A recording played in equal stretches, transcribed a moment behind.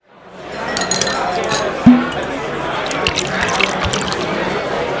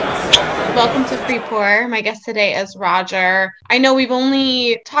Creepoor. My guest today is Roger. I know we've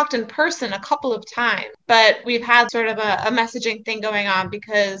only talked in person a couple of times, but we've had sort of a messaging thing going on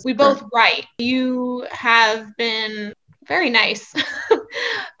because we both write. You have been very nice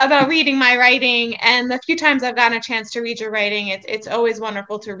about reading my writing, and the few times I've gotten a chance to read your writing, it's always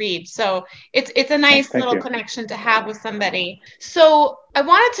wonderful to read. So it's a nice little connection to have with somebody. So I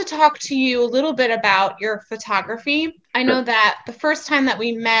wanted to talk to you a little bit about your photography. I know that the first time that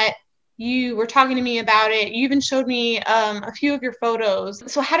we met, you were talking to me about it. You even showed me a few of your photos.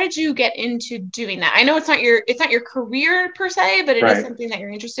 So how did you get into doing that? I know it's not your career per se, but it is something that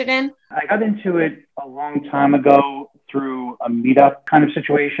you're interested in. I got into it a long time ago through a meetup kind of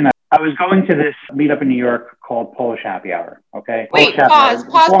situation. I was going to this meetup in New York called Polish Happy Hour. Okay. Wait, pause.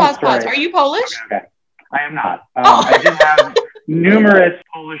 Are you Polish? Okay. I am not. I did have numerous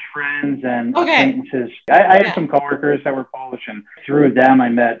Polish friends and acquaintances. I had some coworkers that were Polish, and through them I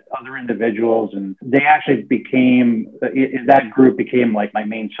met other individuals, and they actually that group became like my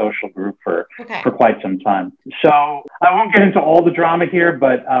main social group for quite some time. So I won't get into all the drama here,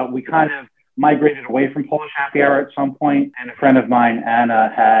 but we kind of migrated away from Polish Happy Hour at some point, and a friend of mine,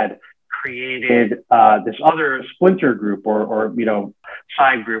 Anna, had created this other splinter group or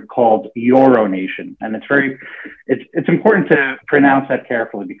side group called Euronation, and it's important to pronounce that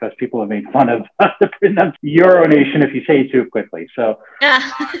carefully because people have made fun of the pronounce Euronation if you say it too quickly. So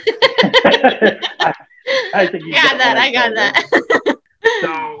I think you got that.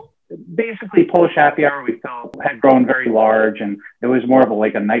 So basically, Polish Happy Hour, we felt, had grown very large, and it was more of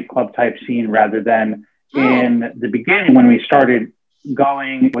a nightclub type scene rather than in the beginning when we started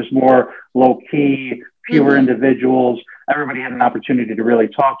going. It was more low key, fewer individuals. Everybody had an opportunity to really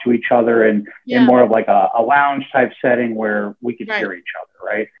talk to each other and in more of like a lounge type setting where we could hear each other,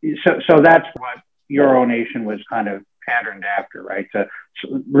 right? So that's what Euronation was kind of patterned after, right? To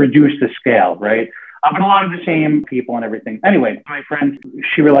reduce the scale, right? But a lot of the same people and everything. Anyway, my friend,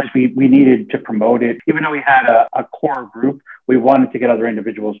 she realized we needed to promote it. Even though we had a core group, we wanted to get other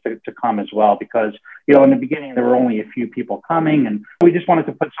individuals to come as well because, in the beginning, there were only a few people coming, and we just wanted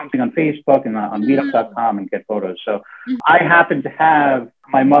to put something on Facebook and on meetup.com and get photos. So I happened to have,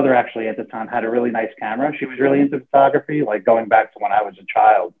 my mother actually at the time had a really nice camera. She was really into photography, like going back to when I was a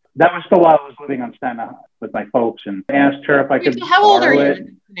child. That was still while I was living on Staten Island with my folks, and I asked her if I could How old are you in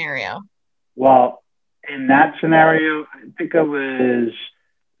this scenario? Well, in that scenario, I think I was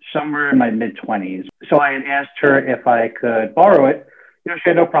somewhere in my mid-20s. So I had asked her if I could borrow it. She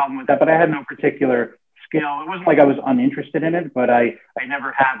had no problem with that, but I had no particular skill. It wasn't like I was uninterested in it, but I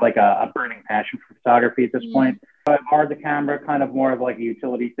never had like a burning passion for photography at this point. So I borrowed the camera, kind of more of like a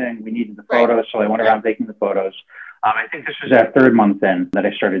utility thing. We needed the photos, so I went around taking the photos. I think this was our third month in that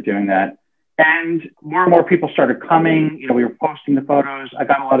I started doing that. And more people started coming. We were posting the photos. I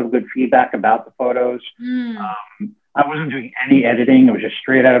got a lot of good feedback about the photos. I wasn't doing any editing. It was just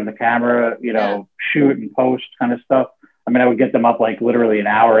straight out of the camera, shoot and post kind of stuff. I mean, I would get them up like literally an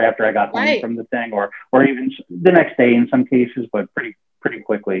hour after I got home from the thing, or even the next day in some cases, but pretty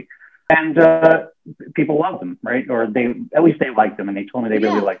quickly. And people loved them, right? Or at least they liked them, and they told me they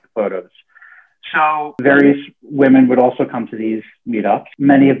really liked the photos. So various women would also come to these meetups.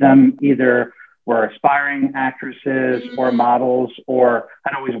 Many of them either were aspiring actresses or models, or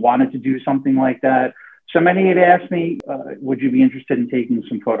had always wanted to do something like that. So many had asked me, would you be interested in taking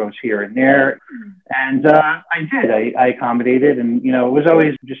some photos here and there? And I did. I accommodated, and, it was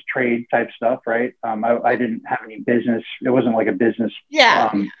always just trade type stuff, right? I didn't have any business. It wasn't like a business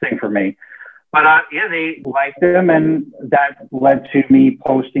thing for me. But they liked them, and that led to me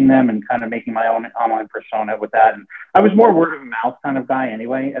posting them and kind of making my own online persona with that. And I was more word of mouth kind of guy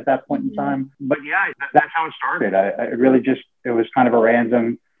anyway at that point in time. But that's how it started. It was kind of a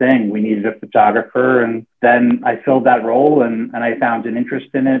random thing. We needed a photographer, and then I filled that role, and I found an interest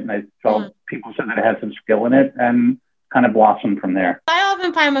in it, and I felt people said that I had some skill in it, and kind of blossomed from there. I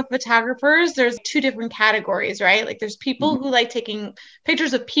often find with photographers, there's two different categories, right? Like there's people who like taking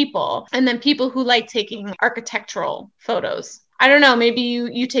pictures of people, and then people who like taking architectural photos. I don't know, maybe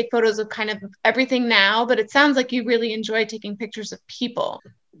you take photos of kind of everything now, but it sounds like you really enjoy taking pictures of people.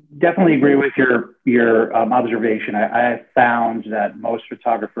 Definitely agree with your observation. I found that most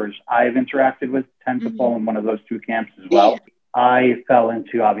photographers I've interacted with tend to fall in one of those two camps as well. I fell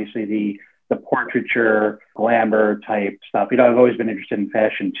into obviously the portraiture, glamour type stuff. I've always been interested in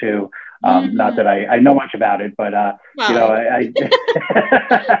fashion too. Not that I know much about it, but I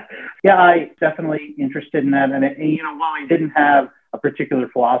definitely interested in that. And while I didn't have a particular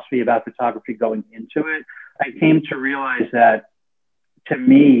philosophy about photography going into it, I came to realize that to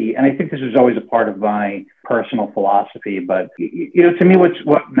me, and I think this is always a part of my personal philosophy, but to me,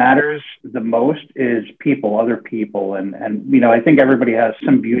 what matters the most is people, other people, and I think everybody has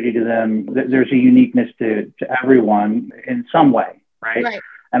some beauty to them. There's a uniqueness to everyone in some way, right? Right.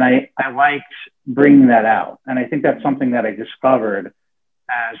 And I liked bringing that out, and I think that's something that I discovered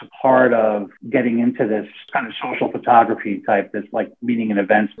as a part of getting into this kind of social photography type, this like meeting and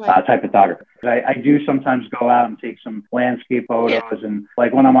events type photography. I do sometimes go out and take some landscape photos, and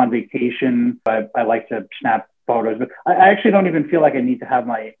like when I'm on vacation, I like to snap photos, but I actually don't even feel like I need to have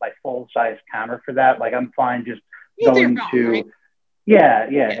my full size camera for that. Like I'm fine just going to, right? Yeah,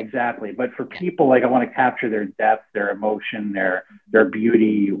 exactly. But for people, like I want to capture their depth, their emotion, their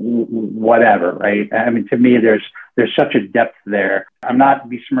beauty, whatever, right? I mean, to me, there's such a depth there. I'm not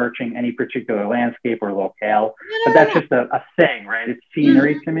besmirching any particular landscape or locale, but that's just a thing, right? It's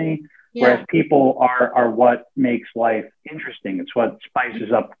scenery to me. Yeah. Whereas people are what makes life interesting. It's what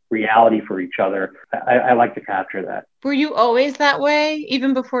spices up reality for each other. I like to capture that. Were you always that way?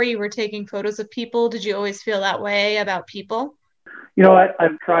 Even before you were taking photos of people, did you always feel that way about people?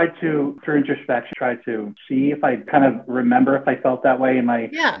 I've tried to, through introspection, try to see if I kind of remember if I felt that way in my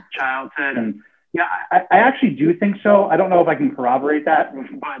childhood. And I actually do think so. I don't know if I can corroborate that,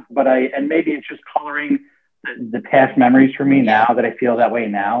 but and maybe it's just coloring the past memories for me now that I feel that way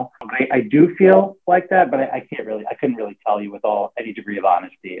now. I do feel like that, but I couldn't really tell you with any degree of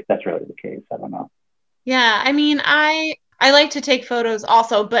honesty if that's really the case. I don't know. Yeah. I mean, I like to take photos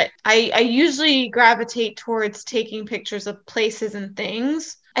also, but I usually gravitate towards taking pictures of places and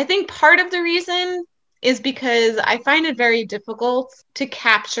things. I think part of the reason is because I find it very difficult to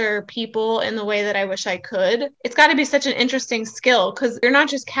capture people in the way that I wish I could. It's got to be such an interesting skill because you're not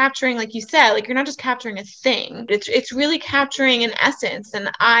just capturing, like you said, like you're not just capturing a thing. It's really capturing an essence. And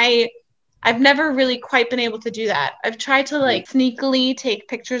I've never really quite been able to do that. I've tried to like sneakily take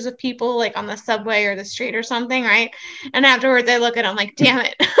pictures of people like on the subway or the street or something, right? And afterwards I look at them like, damn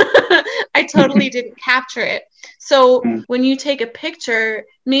it, I totally didn't capture it. So when you take a picture,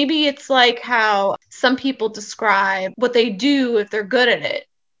 maybe it's like how some people describe what they do if they're good at it.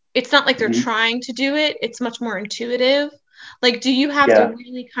 It's not like they're trying to do it. It's much more intuitive. Like, do you have to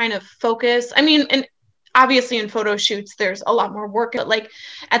really kind of focus? I mean, and obviously in photo shoots, there's a lot more work, but like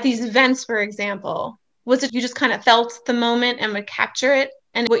at these events, for example, was it you just kind of felt the moment and would capture it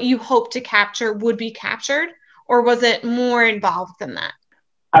and what you hoped to capture would be captured? Or was it more involved than that?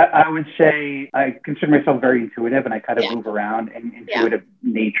 I would say I consider myself very intuitive and I kind of move around in intuitive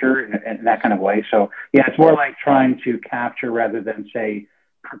nature in that kind of way. So it's more like trying to capture rather than say,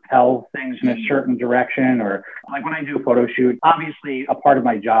 propel things in a certain direction, or like when I do a photo shoot, obviously a part of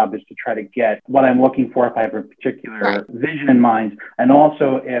my job is to try to get what I'm looking for if I have a particular vision in mind. And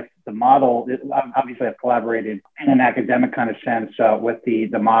also if the model, obviously I've collaborated in an academic kind of sense with the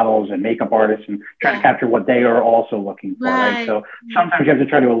models and makeup artists and try to capture what they are also looking for, right? So sometimes you have to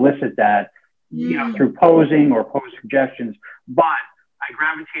try to elicit that, through posing or pose suggestions, but I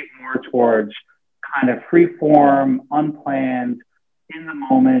gravitate more towards kind of free form, unplanned, in the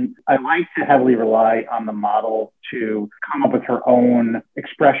moment. I like to heavily rely on the model to come up with her own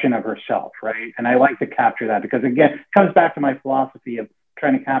expression of herself, right? And I like to capture that because, again, it comes back to my philosophy of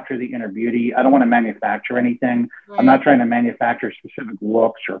trying to capture the inner beauty. I don't want to manufacture anything. I'm not trying to manufacture specific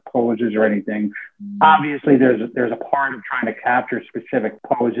looks or poses or anything. Obviously, there's a part of trying to capture specific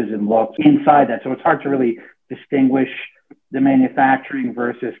poses and looks inside that. So it's hard to really distinguish the manufacturing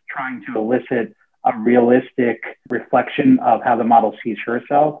versus trying to elicit a realistic reflection of how the model sees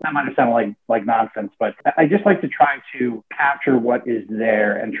herself. That might have sounded like nonsense, but I just like to try to capture what is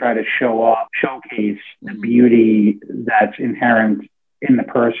there and try to showcase the beauty that's inherent in the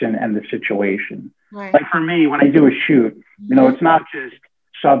person and the situation. Right. Like for me, when I do a shoot, it's not just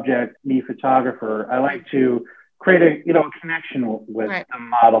subject, me, photographer. I like to create a connection with the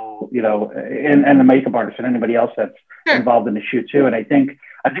model, and the makeup artist and anybody else that's involved in the shoot too. And I think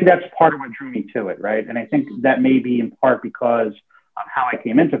that's part of what drew me to it, right? And I think that may be in part because of how I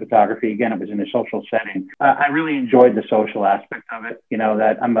came into photography. Again, it was in a social setting. I really enjoyed the social aspect of it,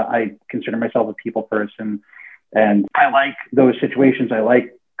 that I consider myself a people person. And I like those situations. I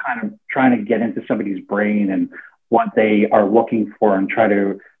like kind of trying to get into somebody's brain and what they are looking for and try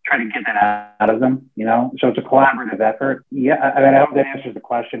to get that out of them, So it's a collaborative effort. Yeah, I hope that answers the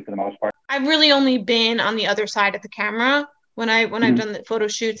question for the most part. I've really only been on the other side of the camera when I've done the photo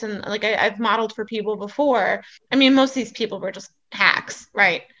shoots and like I've modeled for people before. I mean, most of these people were just hacks,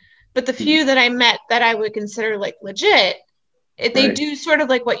 right? But the few that I met that I would consider like legit, They do sort of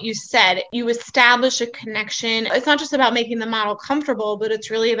like what you said. You establish a connection. It's not just about making the model comfortable, but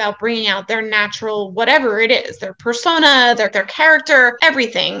it's really about bringing out their natural, whatever it is, their persona, their character,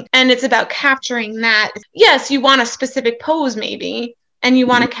 everything. And it's about capturing that. Yes, you want a specific pose maybe, and you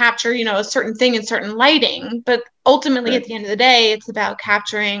want to capture, a certain thing in certain lighting, but ultimately at the end of the day, it's about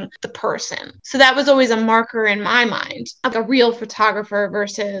capturing the person. So that was always a marker in my mind of a real photographer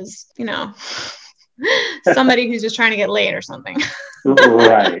versus, somebody who's just trying to get laid or something.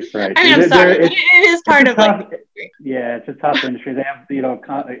 Right. I mean, I'm sorry. It is part of yeah, it's a tough industry. They have,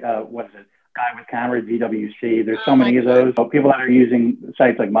 what is it? Guy with Camera, DWC. There's so many of those. People that are using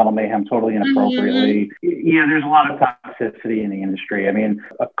sites like Model Mayhem totally inappropriately. Yeah, there's a lot of toxicity in the industry. I mean,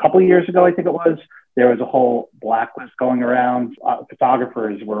 a couple of years ago, I think it was, there was a whole blacklist going around.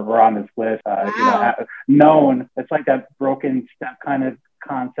 Photographers were on this list. Known. It's like that broken step kind of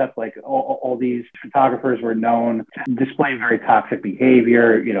concept. Like all these photographers were known to display very toxic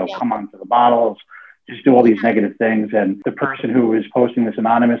behavior. Come onto the models, just do all these negative things. And the person who was posting this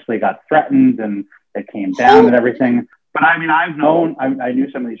anonymously got threatened, and it came down and everything. But I mean, I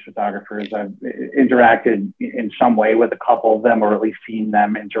knew some of these photographers. I've interacted in some way with a couple of them, or at least seen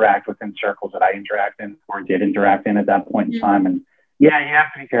them interact within circles that I interact in or did interact in at that point in time. And yeah, you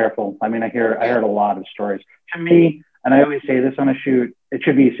have to be careful. I mean, I heard a lot of stories. To me, and I always say this on a shoot, it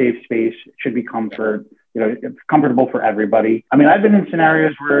should be a safe space. It should be comfort. It's comfortable for everybody. I mean, I've been in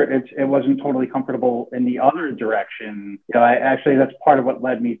scenarios where it wasn't totally comfortable in the other direction. That's part of what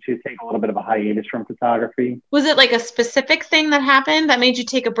led me to take a little bit of a hiatus from photography. Was it like a specific thing that happened that made you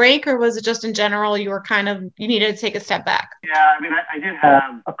take a break, or was it just in general you needed to take a step back? Yeah, I mean, I did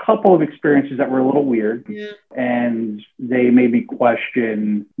have a couple of experiences that were a little weird, and they made me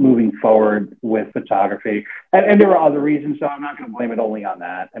question moving forward with photography. And there were other reasons, so I'm not going to blame it only on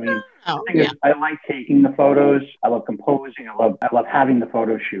that. I mean, the thing is, I like taking the photos. I love composing. I love having the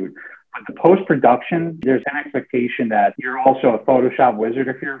photo shoot. But the post-production, there's an expectation that you're also a Photoshop wizard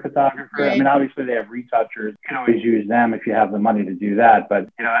if you're a photographer. Right. I mean, obviously they have retouchers. You can always use them if you have the money to do that. But,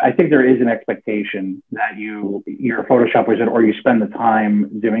 I think there is an expectation that you're a Photoshop wizard, or you spend the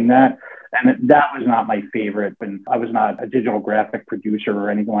time doing that. And that was not my favorite. And I was not a digital graphic producer or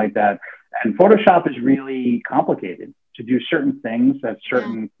anything like that. And Photoshop is really complicated to do certain things that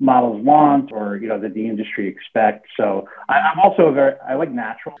certain models want, or, that the industry expects. So I'm also I like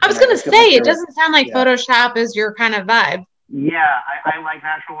natural. I was going to say, it doesn't sound like Photoshop is your kind of vibe. Yeah, I like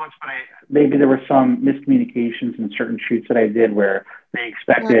natural looks, but maybe there were some miscommunications in certain shoots that I did where they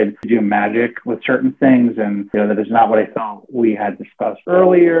expected to do magic with certain things, and that is not what I felt we had discussed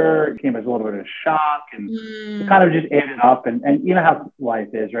earlier. It came as a little bit of a shock, and it kind of just added up. And you know how life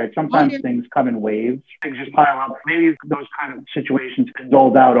is, right? Sometimes things come in waves, things just pile up. Maybe those kind of situations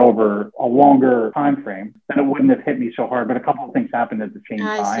doled out over a longer time frame, then it wouldn't have hit me so hard. But a couple of things happened at the same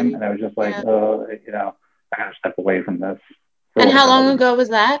time, and I was just like, I gotta step away from this. And how long ago was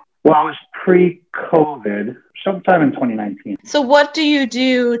that? Well, I was pre-COVID, sometime in 2019. So what do you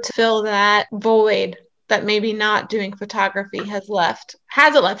do to fill that void that maybe not doing photography has left?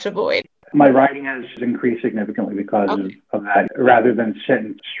 Has it left a void? My writing has increased significantly because of that. Rather than sit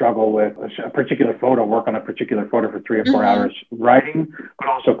and struggle with a particular photo, work on a particular photo for 3 or 4 hours writing, but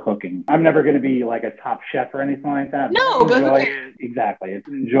also cooking. I'm never going to be like a top chef or anything like that. No, but exactly. It's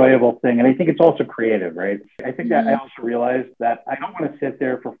an enjoyable thing. And I think it's also creative, right? I think that I also realized that I don't want to sit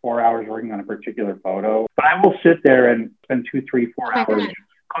there for 4 hours working on a particular photo, but I will sit there and spend 2, 3, 4 hours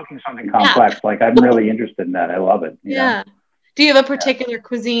cooking something complex. Like, I'm really interested in that. I love it. You know? Do you have a particular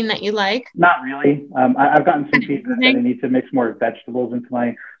cuisine that you like? Not really. I've gotten some feedback that I need to mix more vegetables into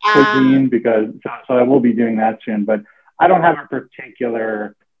my cuisine, because so I will be doing that soon. But I don't have a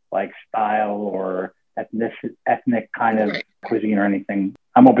particular style or ethnic kind of cuisine or anything.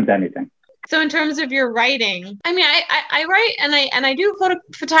 I'm open to anything. So in terms of your writing, I mean, I write and I do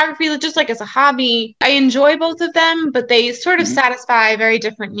photography just like as a hobby. I enjoy both of them, but they sort of satisfy very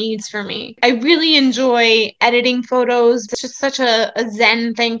different needs for me. I really enjoy editing photos. It's just such a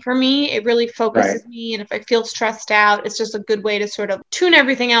zen thing for me. It really focuses me. And if I feel stressed out, it's just a good way to sort of tune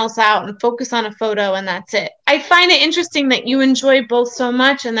everything else out and focus on a photo, and that's it. I find it interesting that you enjoy both so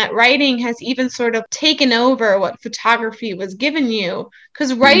much, and that writing has even sort of taken over what photography was given you.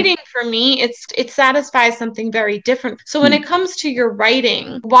 Because writing for me, it satisfies something very different. So when it comes to your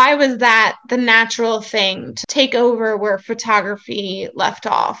writing, why was that the natural thing to take over where photography left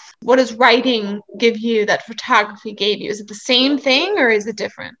off? What does writing give you that photography gave you? Is it the same thing, or is it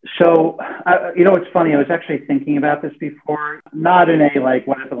different? So, it's funny. I was actually thinking about this before, not in a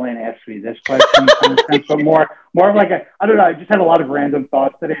what if Elena asked me this question kind of sense, but more of I don't know. I just had a lot of random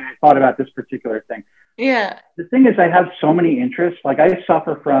thoughts today, and I thought about this particular thing. Yeah. The thing is, I have so many interests. Like I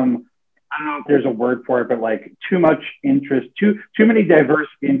suffer from, I don't know if there's a word for it, but like too much interest, too many diverse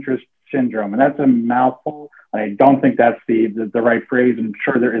interest syndrome. And that's a mouthful. I don't think that's the right phrase. I'm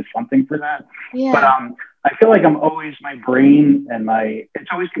sure there is something for that. Yeah. But I feel like I'm always, my brain and it's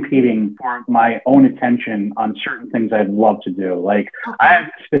always competing for my own attention on certain things I'd love to do. Like I have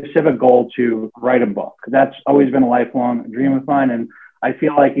a specific goal to write a book. That's always been a lifelong dream of mine. And I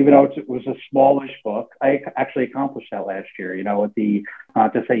feel like even though it was a smallish book, I actually accomplished that last year, with the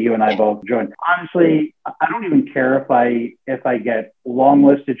contest that you and I both joined. Honestly, I don't even care if I get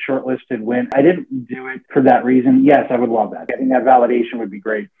long-listed, short-listed, win. I didn't do it for that reason. Yes, I would love that. Getting that validation would be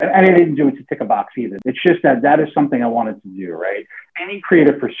great. And I didn't do it to tick a box either. It's just that is something I wanted to do, right? Any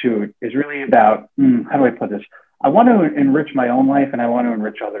creative pursuit is really about, how do I put this? I want to enrich my own life and I want to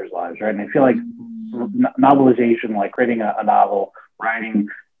enrich others' lives, right? And I feel like novelization, like creating a novel, writing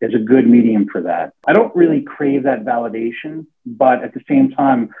is a good medium for that. I don't really crave that validation, but at the same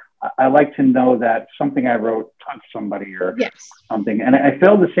time, I like to know that something I wrote touched somebody or something. And I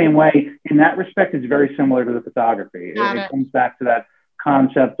feel the same way. In that respect, it's very similar to the photography. It comes back to that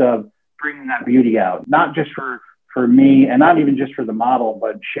concept of bringing that beauty out, not just for me and not even just for the model,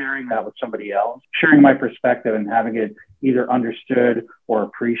 but sharing that with somebody else, sharing my perspective and having it either understood or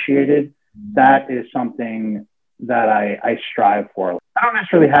appreciated. That is something that I strive for. I don't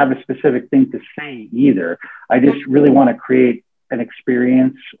necessarily have a specific thing to say either. I just really want to create an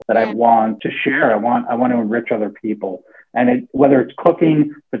experience that I want to share. I want to enrich other people. And whether it's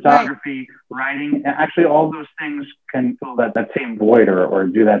cooking, photography, writing, actually all those things can fill that same void or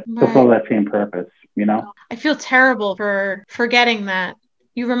do that, fulfill that same purpose, I feel terrible for forgetting that.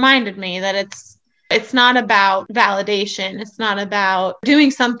 You reminded me that it's not about validation. It's not about doing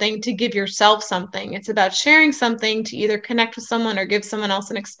something to give yourself something. It's about sharing something to either connect with someone or give someone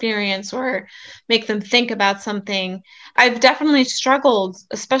else an experience or make them think about something. I've definitely struggled,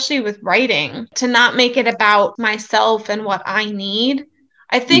 especially with writing, to not make it about myself and what I need.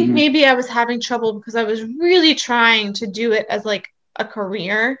 I think maybe I was having trouble because I was really trying to do it as like a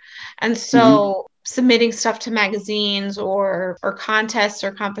career. And so submitting stuff to magazines or contests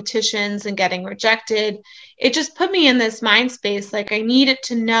or competitions and getting rejected, it just put me in this mind space. Like I needed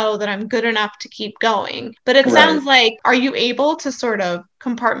to know that I'm good enough to keep going. But it sounds like, are you able to sort of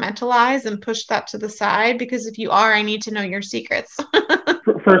compartmentalize and push that to the side? Because if you are, I need to know your secrets.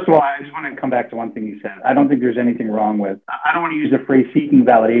 First of all, I just want to come back to one thing you said. I don't think there's anything wrong with, I don't want to use the phrase seeking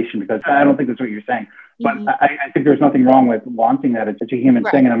validation because I don't think that's what you're saying. But I think there's nothing wrong with wanting that. It's a human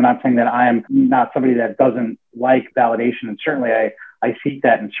thing. And I'm not saying that I am not somebody that doesn't like validation. And certainly I seek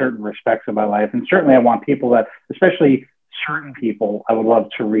that in certain respects of my life. And certainly I want people that, especially certain people, I would love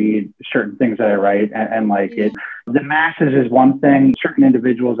to read certain things that I write and like it. The masses is one thing. Certain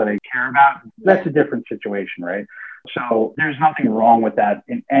individuals that I care about, that's a different situation, right? So there's nothing wrong with that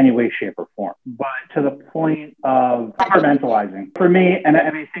in any way, shape, or form. But to the point of compartmentalizing, for me, and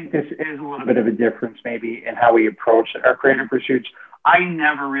I think this is a little bit of a difference maybe in how we approach our creative pursuits. I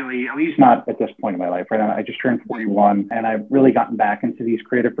never really, at least not at this point in my life, right? I just turned 41 and I've really gotten back into these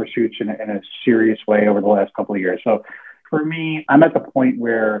creative pursuits in a serious way over the last couple of years. So for me, I'm at the point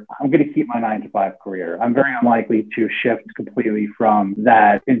where I'm going to keep my 9-to-5 career. I'm very unlikely to shift completely from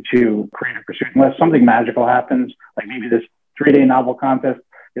that into creative pursuit unless something magical happens, like maybe this 3-day novel contest.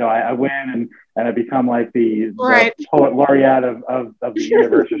 I win and I become like the poet laureate of the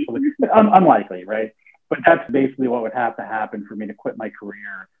universe or something. Unlikely, right? But that's basically what would have to happen for me to quit my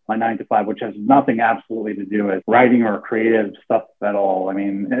career, my 9-to-5, which has nothing absolutely to do with writing or creative stuff at all. I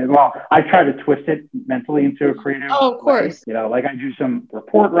mean, I try to twist it mentally into a creative. Oh, of course. Way. Like I do some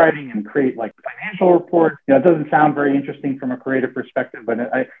report writing and create like financial report. It doesn't sound very interesting from a creative perspective, but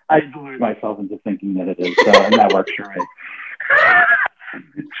I delude myself into thinking that it is, and that works for me.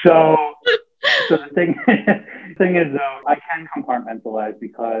 So the thing is, though, I can compartmentalize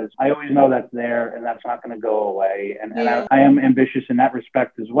because I always know that's there and that's not going to go away. And I am ambitious in that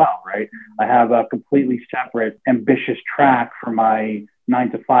respect as well, right? I have a completely separate, ambitious track for my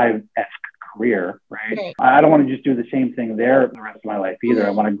 9-to-5-esque career, right? I don't want to just do the same thing there the rest of my life either.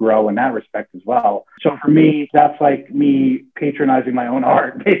 I want to grow in that respect as well. So for me, that's like me patronizing my own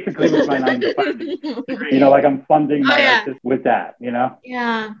art, basically, with my 9-to-5. Like I'm funding my artist with that,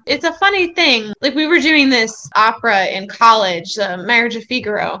 Yeah. It's a funny thing. Like we were doing this opera in college, Marriage of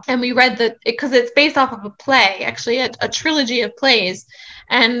Figaro, and we read because it's based off of a play, actually a trilogy of plays.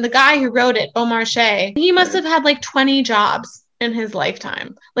 And the guy who wrote it, Beaumarchais, he must have had like 20 jobs in his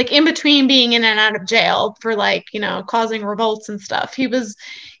lifetime. Like in between being in and out of jail for like, causing revolts and stuff. He was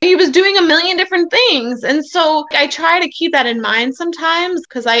doing a million different things. And so I try to keep that in mind sometimes,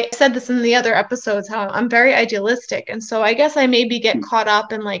 because I said this in the other episodes, how I'm very idealistic. And so I guess I maybe get caught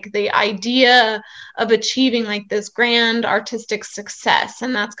up in like the idea of achieving like this grand artistic success.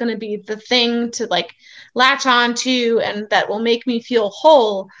 And that's going to be the thing to like latch on to, and that will make me feel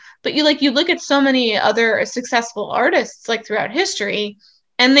whole. But you look at so many other successful artists like throughout history,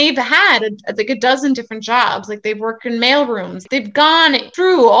 and they've had like a dozen different jobs. Like they've worked in mailrooms. They've gone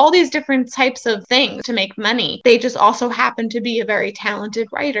through all these different types of things to make money. They just also happen to be a very talented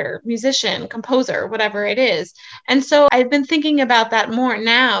writer, musician, composer, whatever it is. And so I've been thinking about that more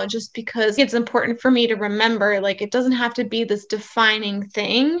now, just because it's important for me to remember, like, it doesn't have to be this defining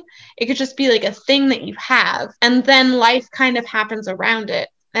thing. It could just be like a thing that you have, and then life kind of happens around it.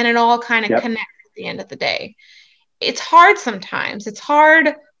 And it all kind of connects at the end of the day. It's hard sometimes. It's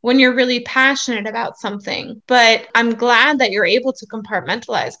hard when you're really passionate about something, but I'm glad that you're able to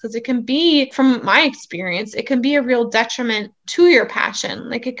compartmentalize, because it can be, from my experience, it can be a real detriment to your passion.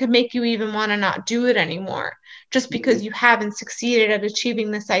 Like it could make you even want to not do it anymore, just because you haven't succeeded at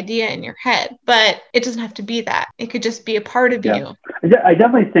achieving this idea in your head. But it doesn't have to be that. It could just be a part of you. I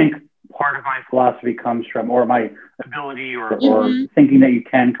definitely think part of my philosophy comes from, or my ability or thinking that you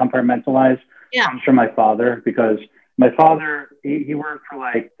can compartmentalize comes from my father, because my father, he worked for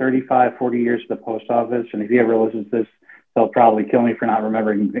like 35, 40 years at the post office. And if he ever listens to this, he'll probably kill me for not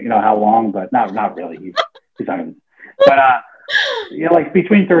remembering, how long, but not really. He's not even, but, like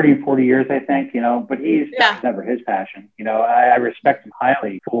between 30 and 40 years, I think, but he's never his passion. I respect him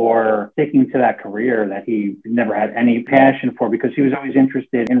highly for sticking to that career that he never had any passion for, because he was always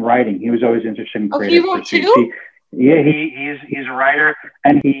interested in writing. He was always interested in creative pursuits. Yeah, he's a writer,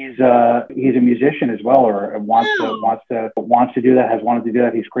 and he's a musician as well, or wants to do that, has wanted to do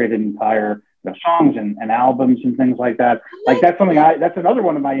that. He's created entire songs and albums and things like that. Like that's another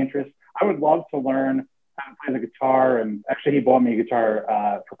one of my interests. I would love to learn how to play the guitar, and actually he bought me a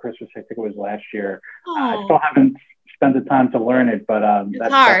guitar for Christmas. I think it was last year. I still haven't spent the time to learn it, but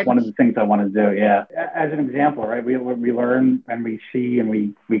that's one of the things I want to do. Yeah, as an example, right? We learn and we see and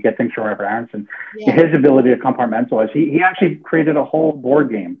we get things from our parents, and his ability to compartmentalize. He actually created a whole board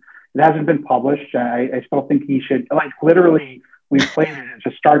game. It hasn't been published. I still think he should, like, literally. We played it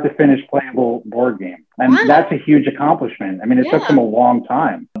as a start to finish playable board game. And that's a huge accomplishment. I mean, it took him a long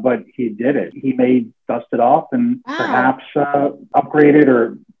time, but he did it. He dusted off and perhaps upgrade it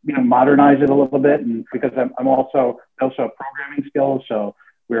or, modernize it a little bit. And because I'm also programming skills. So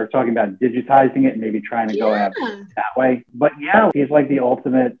we were talking about digitizing it and maybe trying to go at that way. But he's like the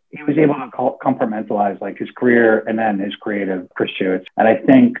ultimate. He was able to compartmentalize like his career and then his creative pursuits. And I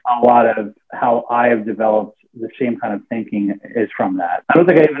think a lot of how I have developed the same kind of thinking is from that. I don't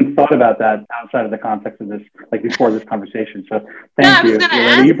think I even thought about that outside of the context of this, like before this conversation. So thank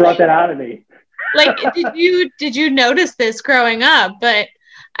you. You brought that out of me. Like, did you notice this growing up? But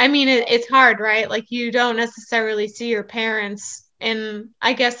I mean, it's hard, right? Like you don't necessarily see your parents in,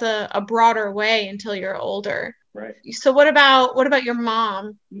 I guess, a broader way until you're older. Right. So what about your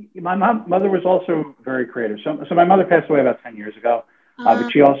mom? My mother was also very creative. So my mother passed away about 10 years ago.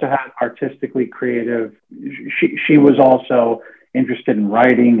 But she also had artistically creative. She was also interested in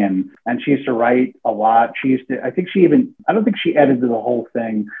writing, and she used to write a lot. I don't think she edited the whole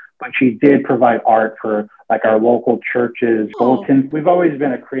thing, but she did provide art for like our local churches, bulletins. We've always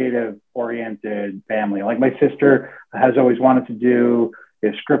been a creative oriented family. Like my sister has always wanted to do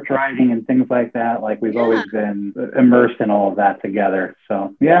script writing and things like that. Like we've always been immersed in all of that together.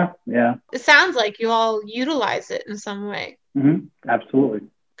 So yeah. It sounds like you all utilize it in some way. Mm-hmm. Absolutely.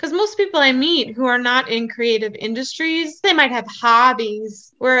 Because most people I meet who are not in creative industries, they might have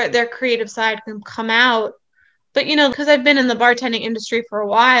hobbies where their creative side can come out. But, because I've been in the bartending industry for a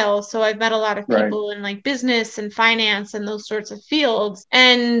while, so I've met a lot of people in like business and finance and those sorts of fields.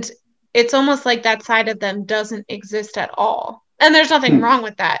 And it's almost like that side of them doesn't exist at all. And there's nothing wrong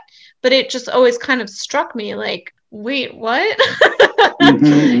with that. But it just always kind of struck me like, wait, what?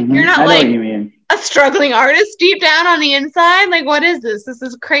 You're not like a struggling artist deep down on the inside. Like, what is this? This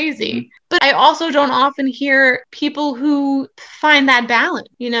is crazy. But I also don't often hear people who find that balance,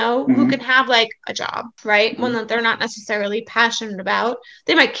 who can have like a job, right? One that they're not necessarily passionate about.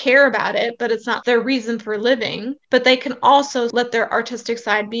 They might care about it, but it's not their reason for living. But they can also let their artistic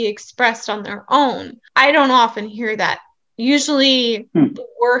side be expressed on their own. I don't often hear that. Usually the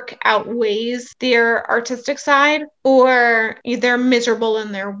work outweighs their artistic side, or they're miserable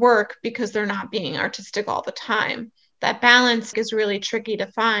in their work because they're not being artistic all the time. that balance is really tricky to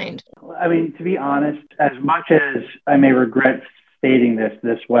find. I mean, to be honest, as much as I may regret stating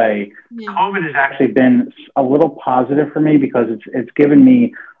this way, COVID has actually been a little positive for me because it's given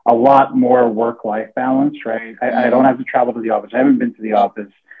me a lot more work-life balance, right? I don't have to travel to the office. I haven't been to the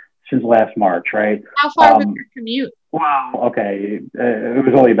office since last March, right? How far was your commute? Well, okay. It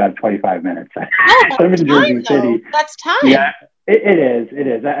was only about 25 minutes. Oh, I live in Jersey City. That's time. Yeah, it is. It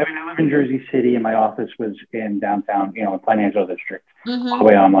is. I mean, I live in Jersey City and my office was in downtown, financial district. All the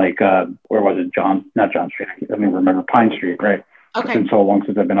way on where was it? Not John Street. I don't even remember. Pine Street, right? Okay. It's been so long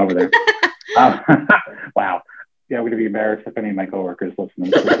since I've been over there. Wow. Yeah, I'm going to be embarrassed if any of my coworkers listen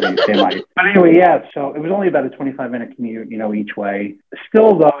to this. But anyway, yeah, so it was only about a 25-minute commute, each way.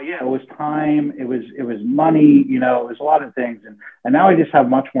 Still, though, yeah, it was time, it was money, it was a lot of things. And now I just have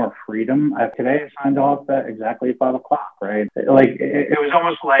much more freedom. Today I signed off at exactly 5 o'clock, right? Like, it was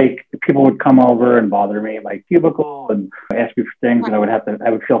almost like people would come over and bother me at my cubicle and ask me for things, and I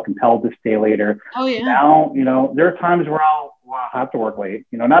would feel compelled to stay later. Oh, yeah. Now, there are times where I'll have to work late.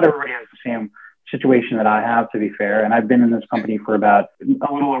 Not everybody has the same situation that I have, to be fair. And I've been in this company for about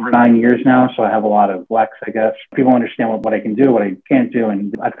a little over 9 years now. So I have a lot of flex, I guess. People understand what I can do, what I can't do.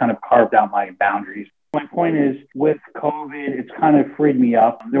 And I've kind of carved out my boundaries. My point is, with COVID, it's kind of freed me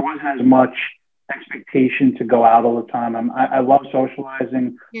up. There wasn't as much expectation to go out all the time. I love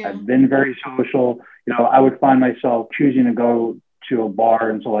socializing. Yeah. I've been very social. I would find myself choosing to go to a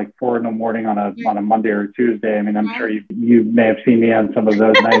bar until like 4 a.m. on a Monday or Tuesday. I mean, I'm sure you may have seen me on some of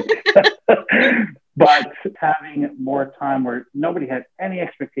those nights. But having more time where nobody had any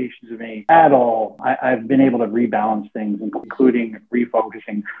expectations of me at all, I've been able to rebalance things, including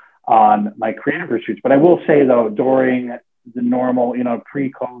refocusing on my creative pursuits. But I will say, though, during the normal,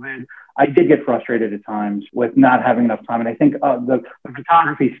 pre-COVID, I did get frustrated at times with not having enough time. And I think the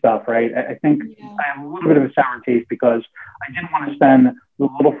photography stuff, right? I think I have a little bit of a sour taste because I didn't want to spend the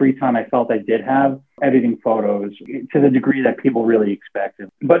little free time I felt I did have editing photos to the degree that people really expected.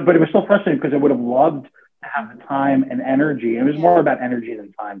 But it was so frustrating because I would have loved to have the time and energy. It was more about energy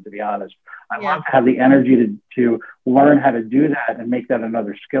than time, to be honest. I love to have the energy to learn how to do that and make that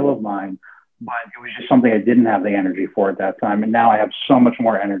another skill of mine. But it was just something I didn't have the energy for at that time. And now I have so much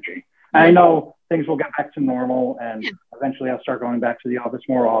more energy. And I know things will get back to normal and eventually I'll start going back to the office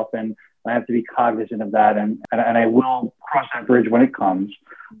more often. I have to be cognizant of that and I will cross that bridge when it comes.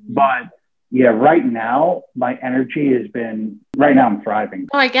 But yeah, right now, my energy right now I'm thriving.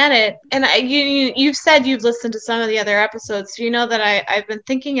 Oh, I get it. And you've said you've listened to some of the other episodes. So you know that I've been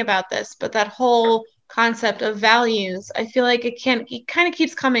thinking about this, but that whole concept of values, I feel like it kind of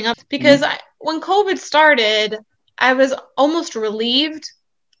keeps coming up because when COVID started, I was almost relieved.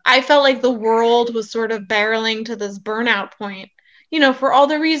 I felt like the world was sort of barreling to this burnout point, for all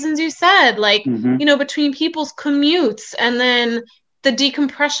the reasons you said, like, between people's commutes and then the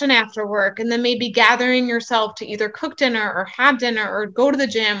decompression after work and then maybe gathering yourself to either cook dinner or have dinner or go to the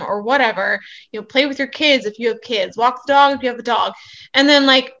gym or whatever, play with your kids if you have kids, walk the dog if you have a dog, and then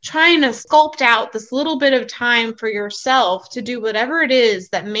like trying to sculpt out this little bit of time for yourself to do whatever it is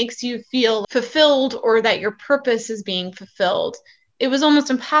that makes you feel fulfilled or that your purpose is being fulfilled. It was almost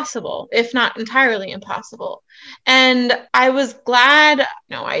impossible, if not entirely impossible. And I was glad,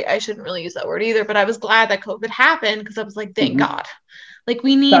 I shouldn't really use that word either, but I was glad that COVID happened because I was like, thank God. Like,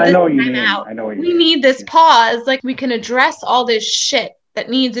 we need this time out. We need this pause. Like, we can address all this shit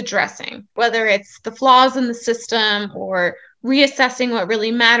that needs addressing, whether it's the flaws in the system or reassessing what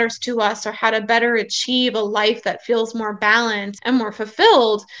really matters to us or how to better achieve a life that feels more balanced and more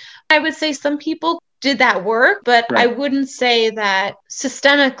fulfilled. I would say some people did that work, but I wouldn't say that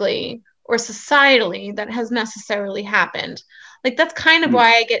systemically or societally that has necessarily happened. Like, that's kind of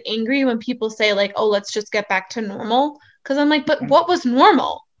why I get angry when people say like, oh, let's just get back to normal. Because I'm like, but what was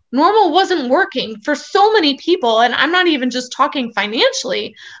normal? Normal wasn't working for so many people. And I'm not even just talking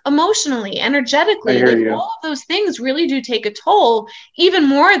financially, emotionally, energetically. Like, all of those things really do take a toll, even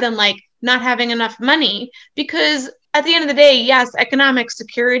more than like not having enough money. Because at the end of the day, yes, economic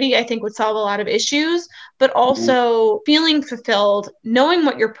security, I think, would solve a lot of issues, but also feeling fulfilled, knowing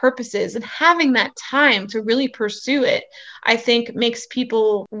what your purpose is and having that time to really pursue it, I think makes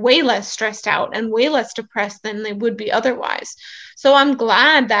people way less stressed out and way less depressed than they would be otherwise. So I'm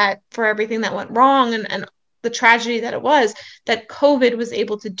glad that for everything that went wrong and the tragedy that it was, that COVID was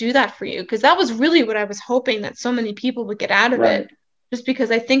able to do that for you, because that was really what I was hoping that so many people would get out of it. Just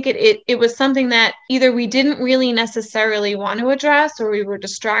because I think it was something that either we didn't really necessarily want to address, or we were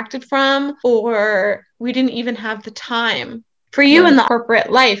distracted from, or we didn't even have the time. For you in the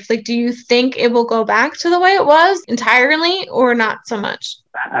corporate life, like, do you think it will go back to the way it was entirely or not so much?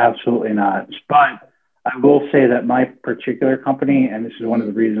 Absolutely not. But I will say that my particular company, and this is one of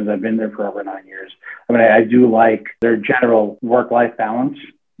the reasons I've been there for over 9 years, I mean, I do like their general work-life balance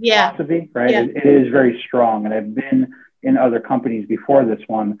philosophy, right? Yeah. It is very strong. And I've been in other companies before this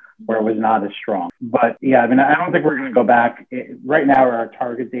one where it was not as strong. But yeah, I mean, I don't think we're going to go back. Right now, our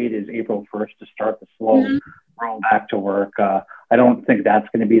target date is April 1st to start the slow roll back to work. I don't think that's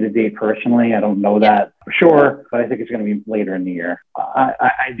going to be the date personally. I don't know that for sure, but I think it's going to be later in the year.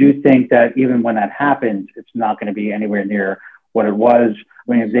 I do think that even when that happens, it's not going to be anywhere near what it was.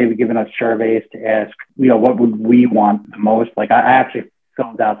 I mean, if they've given us surveys to ask, what would we want the most? Like I actually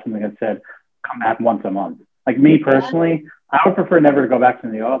filled out something that said, come back once a month. Like me personally, I would prefer never to go back to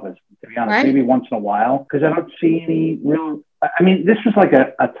the office, to be honest, maybe once in a while, because I don't see any real, I mean, this was like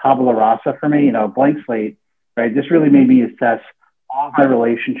a tabula rasa for me, blank slate, right? This really made me assess all my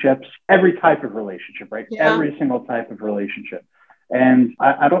relationships, every type of relationship, right? Yeah. Every single type of relationship. And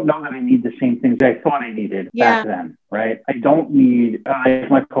I don't know that I need the same things that I thought I needed back then, right? I don't need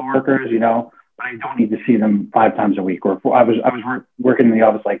my coworkers, but I don't need to see them 5 times a week. Or I was working in the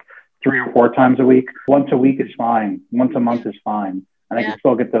office like 3 or 4 times a week. Once a week is fine. Once a month is fine. And I can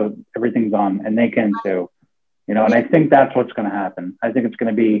still get everything done, and they can too. And I think that's what's going to happen. I think it's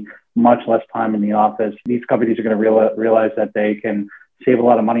going to be much less time in the office. These companies are going to realize that they can save a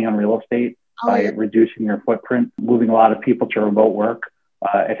lot of money on real estate by reducing their footprint, moving a lot of people to remote work.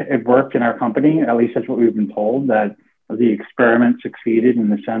 It worked in our company. At least that's what we've been told, that the experiment succeeded in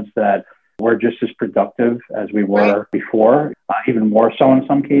the sense that we're just as productive as we were before, even more so in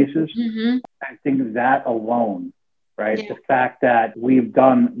some cases. I think that alone, right? The fact that we've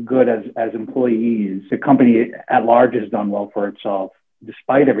done good as employees, the company at large has done well for itself,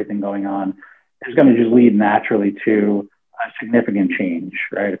 despite everything going on, is going to just lead naturally to a significant change,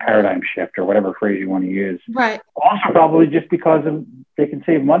 right? A paradigm shift, or whatever phrase you want to use. Right. Also, probably just because they can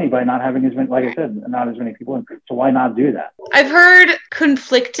save money by not having as many, like I said, not as many people in. So why not do that? I've heard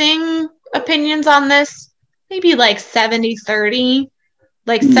conflicting opinions on this, maybe like 70-30,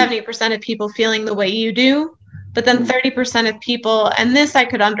 like 70% of people feeling the way you do, but then 30% of people, and this I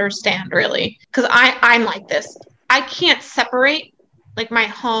could understand really, because I'm like this. I can't separate like my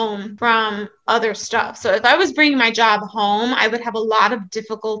home from other stuff. So if I was bringing my job home, I would have a lot of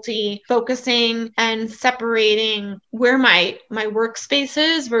difficulty focusing and separating where my workspace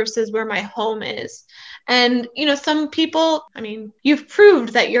is versus where my home is. And, some people, I mean, you've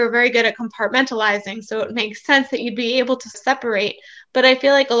proved that you're very good at compartmentalizing, so it makes sense that you'd be able to separate. But I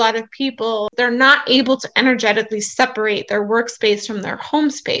feel like a lot of people, they're not able to energetically separate their workspace from their home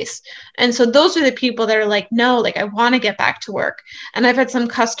space. And so those are the people that are like, no, like I want to get back to work. And I've had some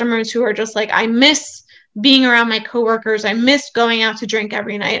customers who are just like, I miss being around my coworkers. I miss going out to drink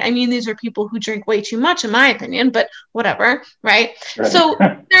every night. I mean, these are people who drink way too much, in my opinion, but whatever, right? So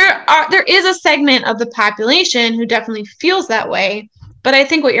there is a segment of the population who definitely feels that way. But I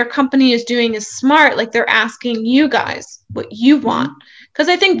think what your company is doing is smart. Like they're asking you guys what you want. Because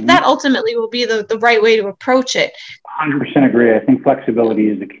I think that ultimately will be the right way to approach it. 100% agree. I think flexibility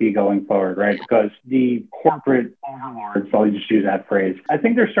is the key going forward, right? Because the corporate overlords, I'll just use that phrase, I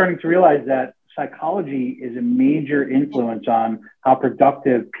think they're starting to realize that psychology is a major influence on how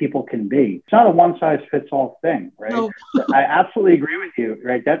productive people can be. It's not a one-size-fits-all thing, right? No. I absolutely agree with you,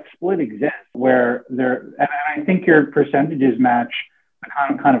 right? That split exists where and I think your percentages match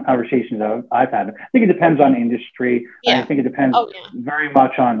the kind of conversations I've had. I think it depends on industry. Yeah. And I think it depends very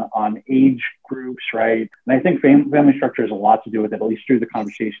much on age groups, right? And I think family structure has a lot to do with it, at least through the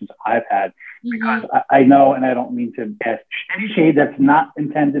conversations I've had. Because I know, and I don't mean to cast any shade that's not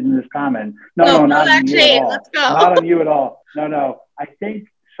intended in this comment. No, not on you at all. Let's go. Not on you at all. No. I think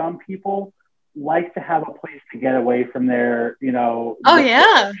some people like to have a place to get away from their,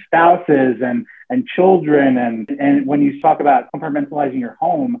 spouses and children. And when you talk about compartmentalizing your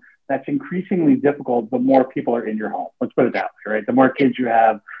home, that's increasingly difficult the more people are in your home. Let's put it that way, right? The more kids you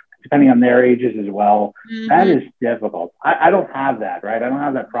have, depending on their ages as well, that is difficult. I don't have that, right? I don't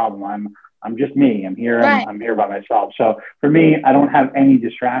have that problem. I'm just me. I'm here. Right. I'm here by myself. So for me, I don't have any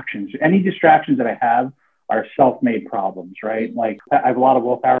distractions. Any distractions that I have are self-made problems, right? Like I have a lot of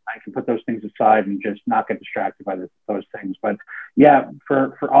willpower. I can put those things aside and just not get distracted by those things. But yeah,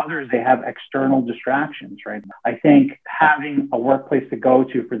 for others, they have external distractions, right? I think having a workplace to go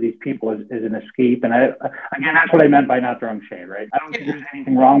to for these people is an escape. And again, that's what I meant by not throwing shade, right? I don't think there's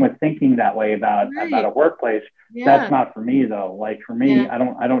anything wrong with thinking that way about a workplace. Yeah. That's not for me though. Like for me, I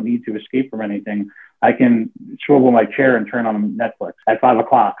don't need to escape from anything. I can swivel my chair and turn on Netflix at 5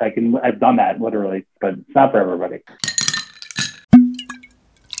 o'clock. I've done that literally, but it's not for everybody.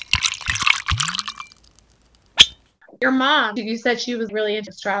 Your mom, you said she was really into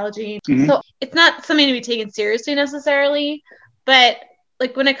astrology. Mm-hmm. So it's not something to be taken seriously necessarily, but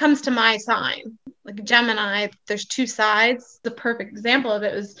like when it comes to my sign, like Gemini, there's two sides. The perfect example of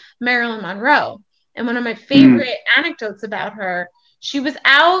it was Marilyn Monroe. And one of my favorite anecdotes about her, she was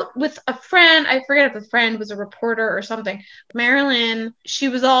out with a friend. I forget if the friend was a reporter or something. Marilyn, she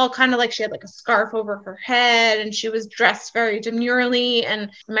was all kind of like, she had like a scarf over her head and she was dressed very demurely.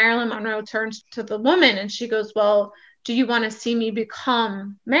 And Marilyn Monroe turns to the woman and she goes, well, do you want to see me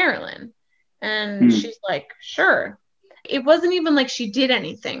become Marilyn? And she's like, sure. It wasn't even like she did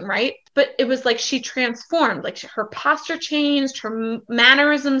anything, right? But it was like she transformed, like her posture changed, her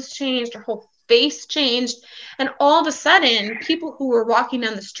mannerisms changed, her whole face changed. And all of a sudden, people who were walking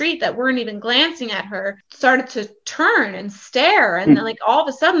down the street that weren't even glancing at her started to turn and stare. And then, like, all of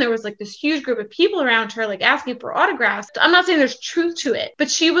a sudden, there was like this huge group of people around her, like asking for autographs. I'm not saying there's truth to it,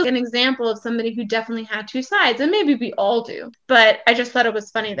 but she was an example of somebody who definitely had two sides. And maybe we all do. But I just thought it was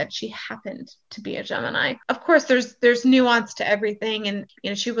funny that she happened to be a Gemini. Of course, there's nuance to everything. And, you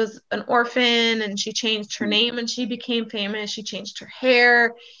know, she was an orphan and she changed her name and she became famous. She changed her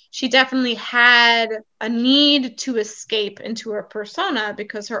hair. She definitely had a need to escape into her persona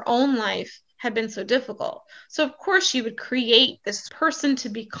because her own life had been so difficult. So of course she would create this person to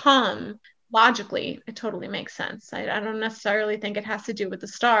become. Logically, it totally makes sense. I don't necessarily think it has to do with the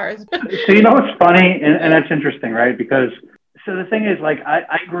stars. So, you know what's funny? And that's interesting, right? Because, so the thing is, like,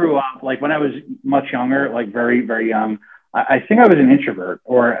 I grew up, like, when I was much younger, like, very, very young, I think I was an introvert,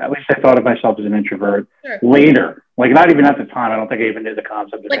 or at least I thought of myself as an introvert. Sure. Later. Like, not even at the time. I don't think I even knew the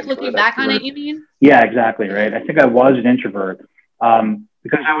concept of like looking back on it, you mean? Yeah, exactly, right? I think I was an introvert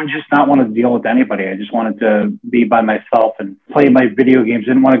because I would just not want to deal with anybody. I just wanted to be by myself and play my video games.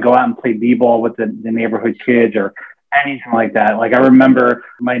 Didn't want to go out and play b-ball with the neighborhood kids or anything like that. Like, I remember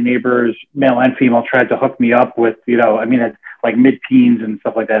my neighbors, male and female, tried to hook me up with, you know, I mean, it's like mid-teens and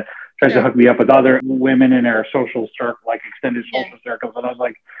stuff like that, tried to hook me up with other women in our social circle, like extended social circles. And I was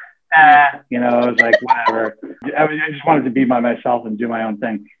like, you know, I was like, whatever. I just wanted to be by myself and do my own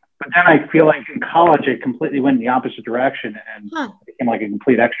thing. But then I feel like in college, I completely went in the opposite direction and became like a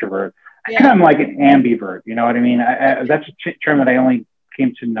complete extrovert. I think I'm like an ambivert, you know what I mean? That's a term that I only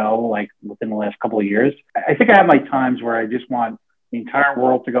came to know like within the last couple of years. I think I have my times where I just want the entire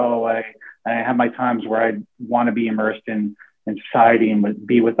world to go away. And I have my times where I want to be immersed in society and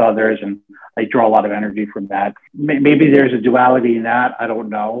be with others. And I draw a lot of energy from that. Maybe there's a duality in that. I don't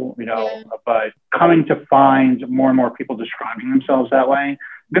know, you know, but coming to find more and more people describing themselves that way,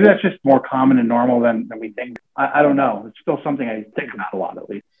 maybe that's just more common and normal than we think. I don't know. It's still something I think about a lot, at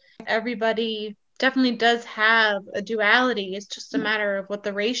least. Everybody definitely does have a duality. It's just a matter of what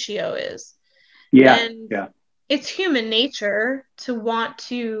the ratio is. It's human nature to want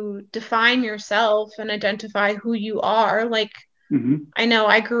to define yourself and identify who you are. Like, I know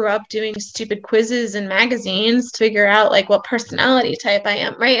I grew up doing stupid quizzes and magazines to figure out like what personality type I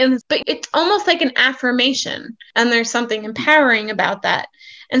am, right? But it's almost like an affirmation, and there's something empowering about that.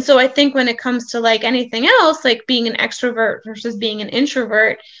 And so I think when it comes to like anything else, like being an extrovert versus being an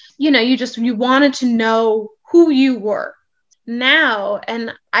introvert, you know, you wanted to know who you were. Now,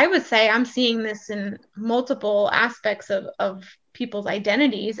 and I would say I'm seeing this in multiple aspects of people's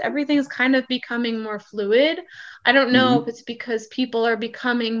identities, everything's kind of becoming more fluid. I don't know if it's because people are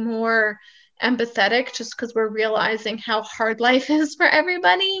becoming more empathetic just because we're realizing how hard life is for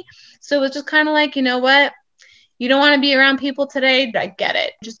everybody. So it's just kind of like, you know what? You don't want to be around people today. I get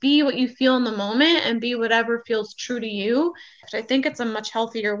it. Just be what you feel in the moment and be whatever feels true to you. I think it's a much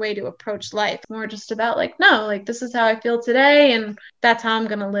healthier way to approach life. More just about like, no, like this is how I feel today and that's how I'm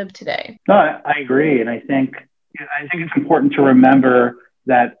going to live today. No, I agree. And I think it's important to remember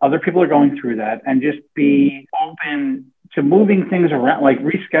that other people are going through that and just be open to moving things around, like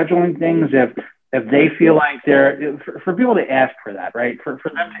rescheduling things if they feel like for people to ask for that, right? For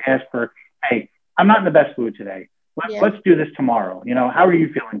them to ask for, hey, I'm not in the best mood today. Let's do this tomorrow. You know, how are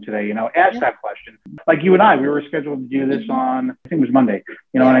you feeling today? You know, ask that question. Like you and I, we were scheduled to do this on, I think it was Monday,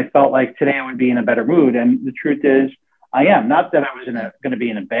 you know, and I felt like today I would be in a better mood. And the truth is I am. Not that I was going to be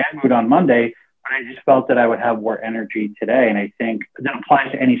in a bad mood on Monday, but I just felt that I would have more energy today. And I think that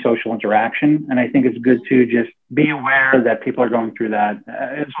applies to any social interaction. And I think it's good to just be aware that people are going through that.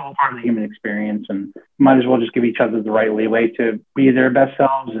 It's all part of the human experience, and might as well just give each other the right leeway to be their best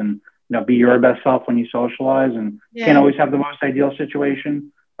selves and, you know, be your best self when you socialize, and can't always have the most ideal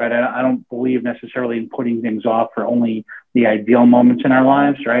situation, right? I don't believe necessarily in putting things off for only the ideal moments in our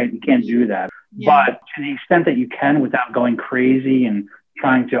lives, right? You can't do that. But to the extent that you can without going crazy and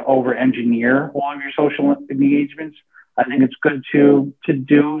trying to over-engineer all of your social engagements, I think it's good to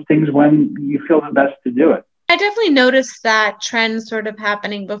do things when you feel the best to do it. I definitely noticed that trend sort of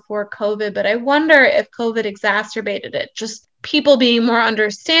happening before COVID, but I wonder if COVID exacerbated it. Just people being more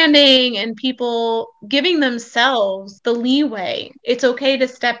understanding and people giving themselves the leeway. It's okay to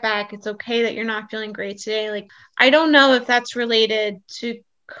step back. It's okay that you're not feeling great today. Like, I don't know if that's related to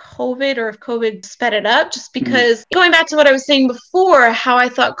COVID or if COVID sped it up, just because going back to what I was saying before, how I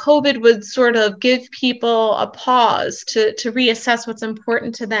thought COVID would sort of give people a pause to reassess what's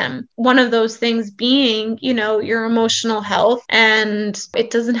important to them. One of those things being, your emotional health. And it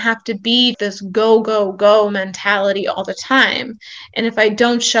doesn't have to be this go, go, go mentality all the time. And if I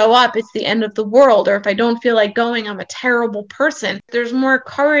don't show up, it's the end of the world. Or if I don't feel like going, I'm a terrible person. There's more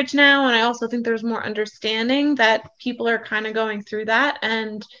courage now. And I also think there's more understanding that people are kind of going through that.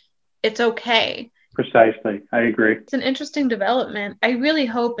 And it's okay. Precisely. I agree. It's an interesting development. I really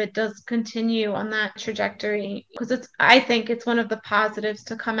hope it does continue on that trajectory, because I think it's one of the positives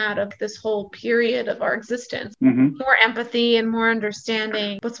to come out of this whole period of our existence. More empathy and more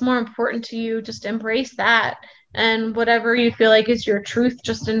understanding. What's more important to you, just embrace that. And whatever you feel like is your truth,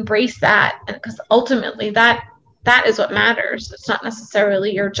 just embrace that. Because ultimately that is what matters. It's not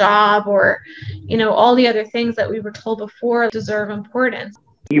necessarily your job or, all the other things that we were told before deserve importance.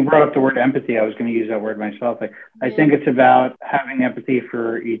 You brought up the word empathy. I was going to use that word myself. I think it's about having empathy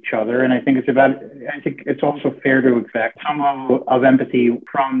for each other. And I think it's also fair to expect some level of empathy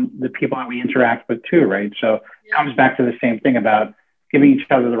from the people that we interact with too, right? So it comes back to the same thing about giving each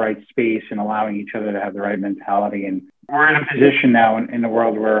other the right space and allowing each other to have the right mentality. And we're in a position now in the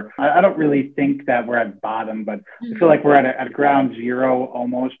world where I don't really think that we're at bottom, but I feel like we're at a ground zero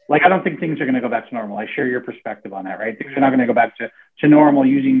almost. Like, I don't think things are going to go back to normal. I share your perspective on that, right? Things are not going to go back to normal,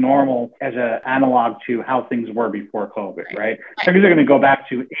 using normal as an analog to how things were before COVID, right? Things are going to go back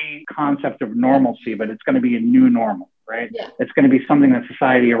to a concept of normalcy, but it's going to be a new normal, right? Yeah. It's going to be something that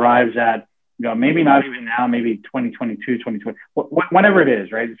society arrives at, maybe not even now, maybe 2022, 2020, whenever it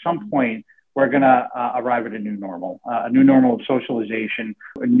is, right? At some point, we're going to arrive at a new normal of socialization,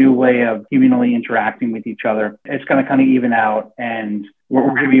 a new way of communally interacting with each other. It's going to kind of even out, and we're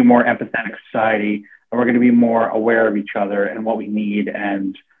going to be a more empathetic society, and we're going to be more aware of each other and what we need,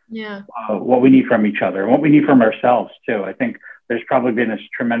 and what we need from each other, and what we need from ourselves too. I think there's probably been a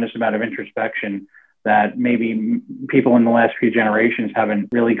tremendous amount of introspection that maybe people in the last few generations haven't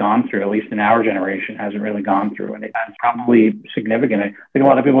really gone through, at least in our generation hasn't really gone through. And it's probably significant. I think a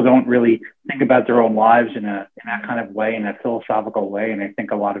lot of people don't really think about their own lives in that kind of way, in that philosophical way. And I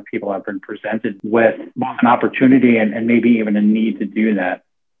think a lot of people have been presented with both an opportunity and maybe even a need to do that.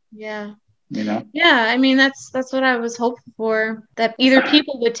 Yeah. Yeah, I mean, that's what I was hoping for, that either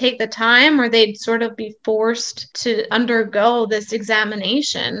people would take the time or they'd sort of be forced to undergo this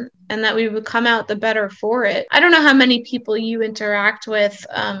examination, and that we would come out the better for it. I don't know how many people you interact with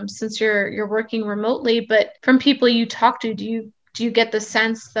since you're working remotely, but from people you talk to, do you get the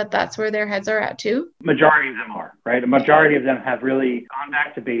sense that that's where their heads are at too? Majority of them are, right? A majority of them have really gone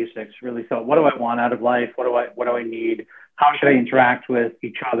back to basics, really thought, what do I want out of life? What do I need? How should I interact with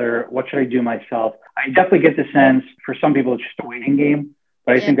each other? What should I do myself? I definitely get the sense for some people it's just a waiting game,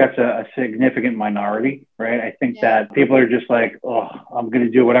 but I think that's a significant minority, right? I think that people are just like, oh, I'm going to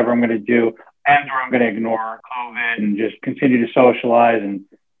do whatever I'm going to do, and or I'm going to ignore COVID and just continue to socialize and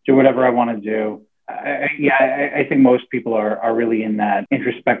do whatever I want to do. I think most people are really in that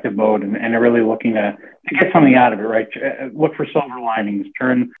introspective mode and are really looking to get something out of it, right? Look for silver linings,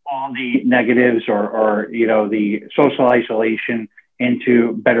 turn all the negatives or the social isolation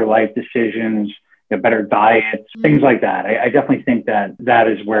into better life decisions, better diets, things like that. I definitely think that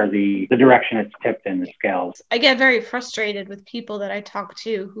is where the direction it's tipped in the scales. I get very frustrated with people that I talk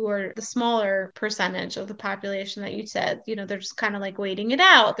to who are the smaller percentage of the population that you said, they're just kind of like waiting it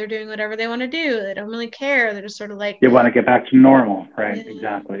out. They're doing whatever they want to do. They don't really care. They're just sort of like... They want to get back to normal, right? Yeah.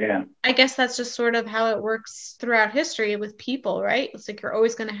 Exactly, yeah. I guess that's just sort of how it works throughout history with people, right? It's like you're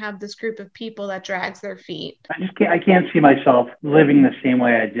always going to have this group of people that drags their feet. I can't see myself living the same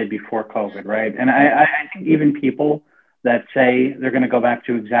way I did before COVID, right? And I think even people that say they're going to go back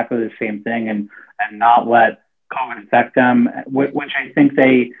to exactly the same thing and not let COVID affect them, which I think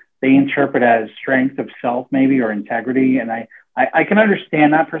they interpret as strength of self maybe, or integrity. And I can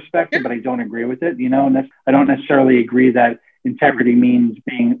understand that perspective, but I don't agree with it, and I don't necessarily agree that integrity means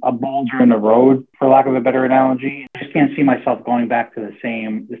being a boulder in the road, for lack of a better analogy. I just can't see myself going back to the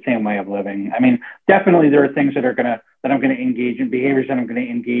same way of living. I mean, definitely there are things that I'm going to engage in, behaviors that I'm going to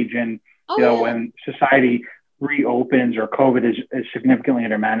engage in, when society reopens or COVID is significantly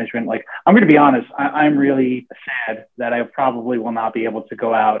under management. Like, I'm going to be honest, I'm really sad that I probably will not be able to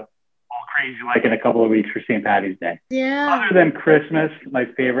go out all crazy like in a couple of weeks for St. Patty's Day. Yeah. Other than Christmas, my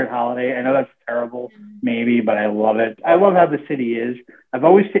favorite holiday. I know that's terrible, maybe, but I love it. I love how the city is. I've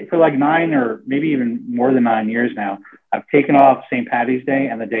always, for like 9 or maybe even more than 9 years now, I've taken off St. Patty's Day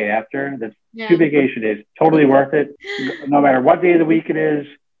and the day after. That's 2 vacation days. Totally worth it. No matter what day of the week it is,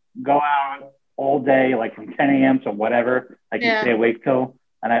 go out all day, like from 10 a.m. to whatever. I can stay awake till.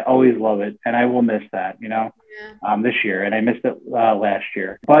 And I always love it. And I will miss that, this year. And I missed it last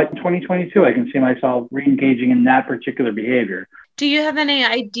year. But in 2022, I can see myself re-engaging in that particular behavior. Do you have any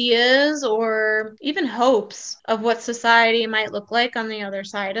ideas or even hopes of what society might look like on the other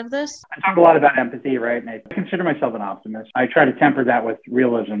side of this? I talk a lot about empathy, right? And I consider myself an optimist. I try to temper that with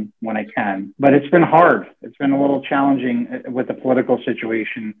realism when I can. But it's been hard. It's been a little challenging with the political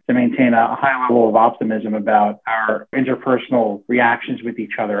situation to maintain a high level of optimism about our interpersonal reactions with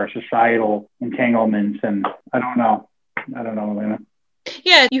each other, our societal entanglements. And I don't know, Elena.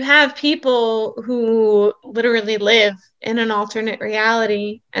 Yeah, you have people who literally live in an alternate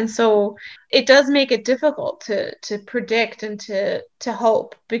reality. And so it does make it difficult to predict and to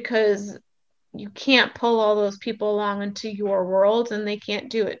hope, because you can't pull all those people along into your world and they can't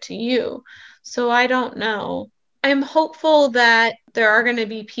do it to you. So I don't know. I'm hopeful that there are going to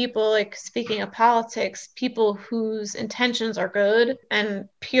be people, like speaking of politics, people whose intentions are good and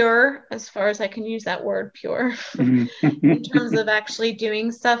pure, as far as I can use that word, pure, in terms of actually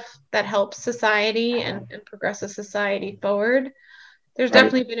doing stuff that helps society and progresses society forward. There's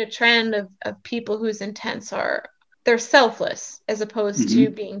definitely been a trend of people whose intents they're selfless as opposed to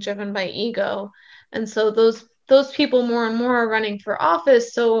being driven by ego. And so those people more and more are running for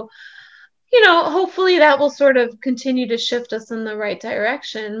office. So hopefully that will sort of continue to shift us in the right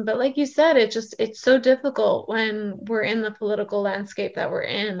direction. But like you said, it's so difficult when we're in the political landscape that we're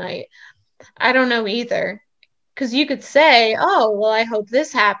in. I don't know either. Because you could say, oh, well, I hope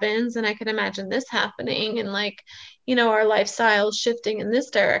this happens, and I can imagine this happening, and our lifestyle shifting in this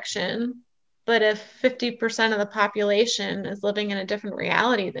direction. But if 50% of the population is living in a different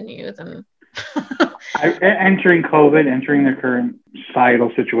reality than you, then entering COVID, entering the current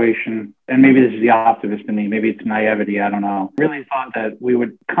societal situation, and maybe this is the optimist in me, maybe it's naivety, I don't know. I really thought that we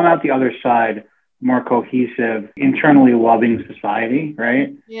would come out the other side more cohesive, internally loving society,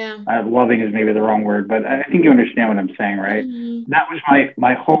 right? Yeah. Loving is maybe the wrong word, but I think you understand what I'm saying, right? Mm-hmm. That was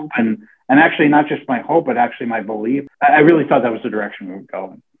my hope, and actually not just my hope, but actually my belief. I really thought that was the direction we would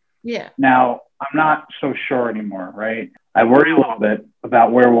go in. Yeah. Now, I'm not so sure anymore, right? I worry a little bit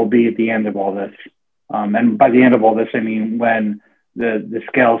about where we'll be at the end of all this. And by the end of all this, I mean when the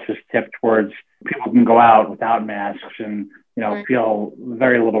scales just tip towards people can go out without masks and, feel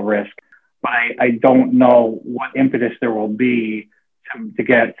very little risk. But I don't know what impetus there will be to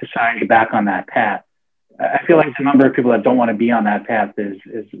get society back on that path. I feel like the number of people that don't want to be on that path is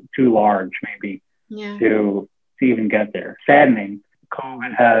too large, maybe, to even get there. Saddening.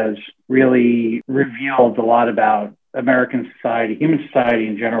 COVID has really revealed a lot about American society, human society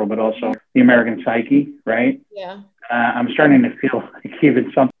in general, but also the American psyche, right? Yeah. I'm starting to feel like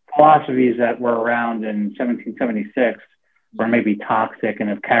even some philosophies that were around in 1776 were maybe toxic and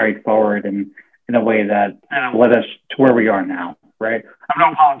have carried forward in a way that led us to where we are now, right?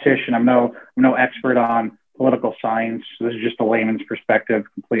 I'm no politician. I'm no expert on political science. This is just a layman's perspective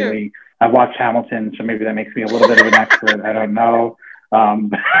completely. Sure. I've watched Hamilton, so maybe that makes me a little bit of an expert. I don't know.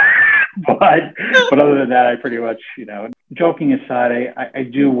 But other than that, I pretty much, joking aside, I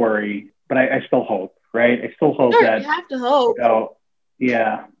do worry, but I still hope, right? I still hope that you have to hope.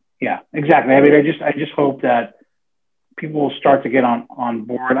 Yeah, exactly. I mean, I just hope that people will start to get on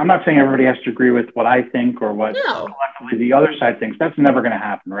board. I'm not saying everybody has to agree with what I think or what collectively the other side thinks. That's never going to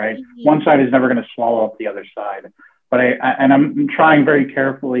happen, right? Mm-hmm. One side is never going to swallow up the other side. But I'm trying very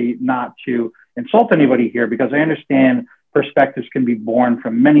carefully not to insult anybody here, because I understand perspectives can be born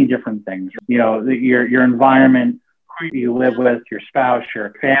from many different things. Your environment, who you live with, your spouse,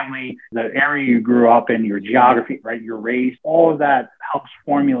 your family, the area you grew up in, your geography, right? Your race, all of that helps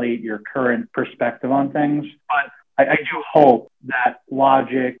formulate your current perspective on things. But I do hope that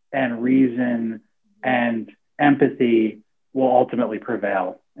logic and reason and empathy will ultimately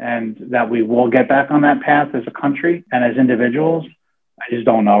prevail, and that we will get back on that path as a country and as individuals. I just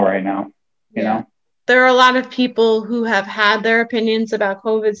don't know right now, you know? There are a lot of people who have had their opinions about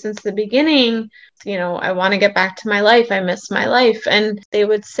COVID since the beginning. I want to get back to my life. I miss my life. And they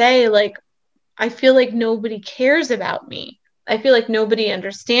would say, I feel like nobody cares about me. I feel like nobody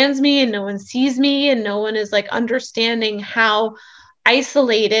understands me, and no one sees me, and no one is understanding how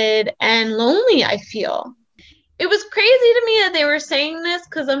isolated and lonely I feel. It was crazy to me that they were saying this,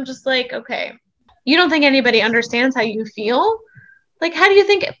 because I'm just okay, you don't think anybody understands how you feel? Like, how do you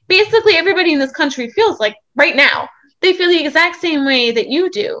think basically everybody in this country feels like right now? They feel the exact same way that you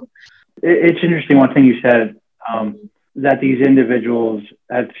do. It's interesting. One thing you said, that these individuals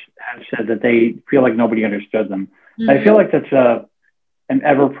have said that they feel like nobody understood them. Mm-hmm. I feel like that's an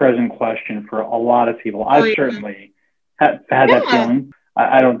ever-present question for a lot of people. I've certainly had that feeling.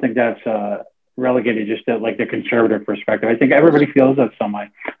 I don't think that's relegated just to like the conservative perspective. I think everybody feels that some way.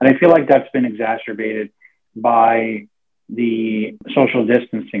 And I feel like that's been exacerbated by the social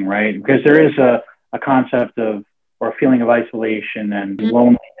distancing, right? Because there is a concept of, or a feeling of isolation and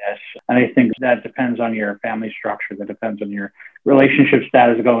loneliness. And I think that depends on your family structure, that depends on your relationship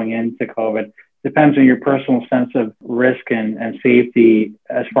status going into COVID, depends on your personal sense of risk and safety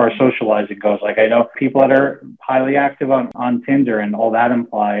as far as socializing goes. Like I know people that are highly active on Tinder, and all that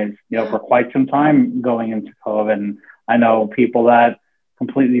implies, for quite some time going into COVID. And I know people that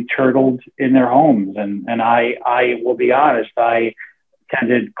completely turtled in their homes. And I will be honest, I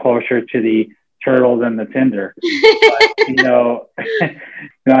tended closer to the turtle than the Tinder. But,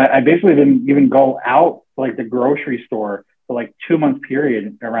 I basically didn't even go out to like the grocery store for like 2-month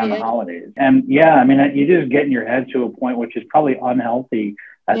period around the holidays. And you just get in your head to a point which is probably unhealthy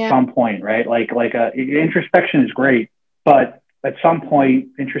at some point, right? Like introspection is great, but at some point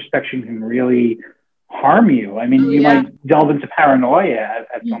introspection can really harm you. I mean, you might delve into paranoia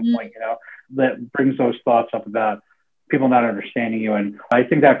at some point, that brings those thoughts up about people not understanding you. And I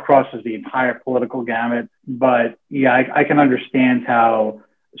think that crosses the entire political gamut. But I can understand how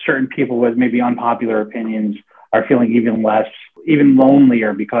certain people with maybe unpopular opinions are feeling even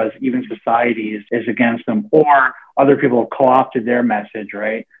lonelier because even society is against them, or other people have co-opted their message,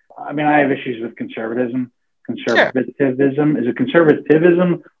 right? I mean, I have issues with conservatism. Conservatism. Is it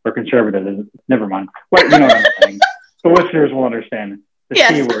conservatism or conservatism? Never mind. Well, you know what I'm saying. The listeners will understand the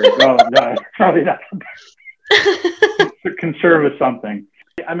C word. Oh, no, probably not. Conservative something.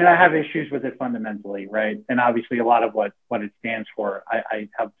 I mean, I have issues with it fundamentally, right? And obviously a lot of what it stands for, I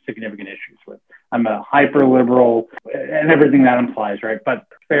have significant issues with. I'm a hyper liberal and everything that implies, right? But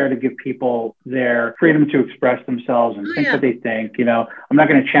it's fair to give people their freedom to express themselves and think what they think. I'm not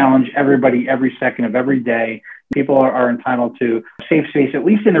going to challenge everybody every second of every day. People are entitled to a safe space, at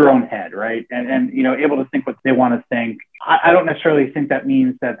least in their own head, right? And able to think what they want to think. I don't necessarily think that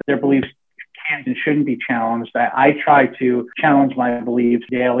means that their beliefs can and shouldn't be challenged. I try to challenge my beliefs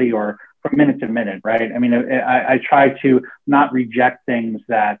daily or from minute to minute, right? I mean, I try to not reject things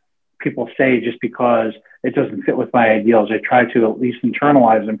that people say just because it doesn't fit with my ideals. I try to at least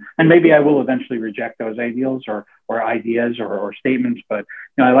internalize them. And maybe I will eventually reject those ideals or ideas or statements, but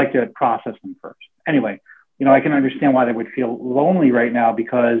I like to process them first. Anyway, I can understand why they would feel lonely right now,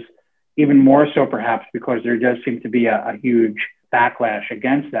 because even more so perhaps because there does seem to be a huge backlash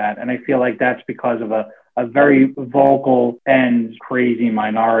against that. And I feel like that's because of a very vocal and crazy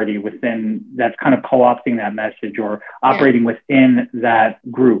minority within that's kind of co-opting that message or operating within that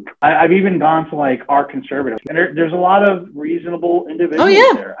group. I've even gone to like our conservatives, and there's a lot of reasonable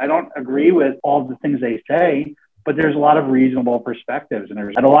individuals there. I don't agree with all the things they say, but there's a lot of reasonable perspectives, and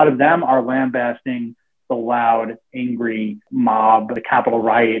a lot of them are lambasting the loud, angry mob, the Capitol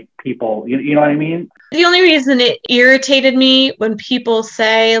riot people. You know what I mean? The only reason it irritated me when people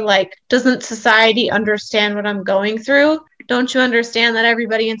say, like, doesn't society understand what I'm going through? Don't you understand that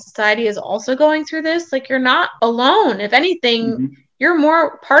everybody in society is also going through this? Like, you're not alone. If anything, you're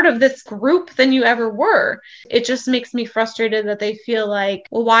more part of this group than you ever were. It just makes me frustrated that they feel like,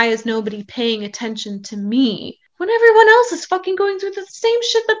 well, why is nobody paying attention to me? When everyone else is fucking going through the same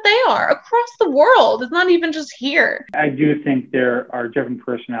shit that they are across the world. It's not even just here. I do think there are different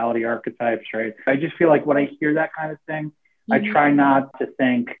personality archetypes, right? I just feel like when I hear that kind of thing, I try not to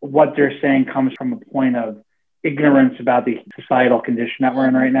think what they're saying comes from a point of ignorance about the societal condition that we're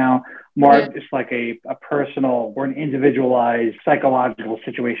in right now. More just like a personal or an individualized psychological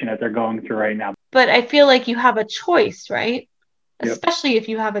situation that they're going through right now. But I feel like you have a choice, right? Especially if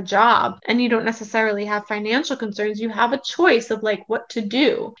you have a job and you don't necessarily have financial concerns, you have a choice of like what to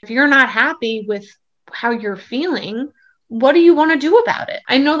do. If you're not happy with how you're feeling, what do you want to do about it?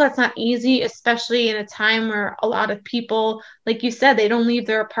 I know that's not easy, especially in a time where a lot of people, like you said, they don't leave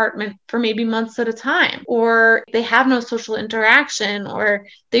their apartment for maybe months at a time, or they have no social interaction, or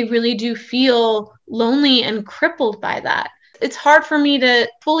they really do feel lonely and crippled by that. It's hard for me to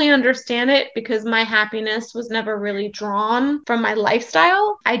fully understand it because my happiness was never really drawn from my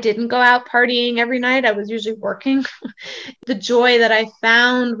lifestyle. I didn't go out partying every night. I was usually working. The joy that I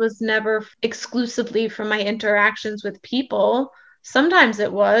found was never exclusively from my interactions with people. Sometimes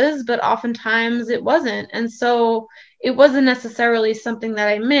it was, but oftentimes it wasn't. And so it wasn't necessarily something that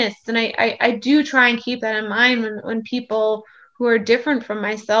I missed. And I do try and keep that in mind when people who are different from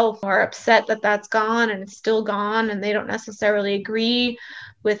myself are upset that that's gone and it's still gone, and they don't necessarily agree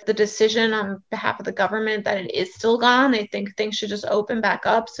with the decision on behalf of the government that it is still gone. They think things should just open back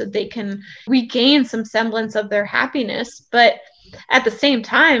up so they can regain some semblance of their happiness. But at the same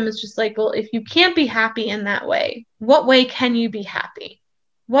time, it's just like, well, if you can't be happy in that way, what way can you be happy?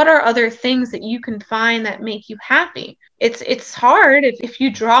 What are other things that you can find that make you happy? It's hard if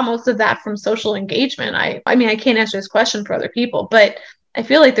you draw most of that from social engagement. I mean, I can't answer this question for other people, but I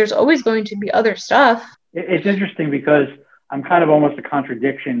feel like there's always going to be other stuff. It's interesting because I'm kind of almost a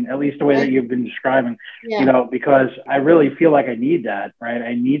contradiction, at least the way that you've been describing, because I really feel like I need that, right?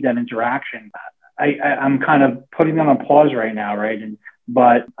 I need that interaction. I'm kind of putting them on pause right now, right?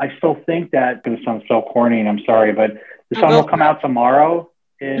 But I still think that, this sounds so corny and I'm sorry, but the song will come out tomorrow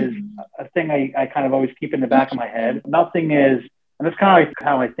is a thing I kind of always keep in the back of my head. Nothing is, and that's kind of like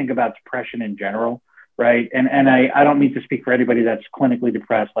how I think about depression in general, right? And I don't mean to speak for anybody that's clinically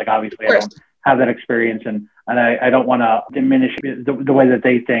depressed. Like, obviously I don't have that experience, and I don't want to diminish the way that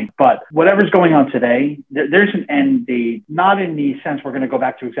they think, but whatever's going on today, there's an end date, not in the sense we're going to go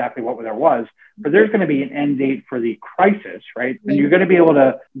back to exactly what there was, but there's going to be an end date for the crisis, right? And you're going to be able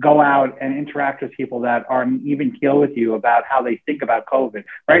to go out and interact with people that are an even keel with you about how they think about COVID.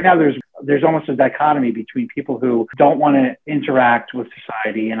 Right now, there's almost a dichotomy between people who don't want to interact with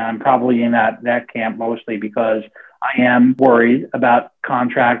society, and I'm probably in that camp mostly because I am worried about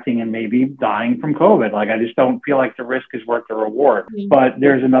contracting and maybe dying from COVID. Like, I just don't feel like the risk is worth the reward. But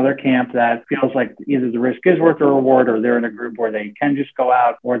there's another camp that feels like either the risk is worth the reward, or they're in a group where they can just go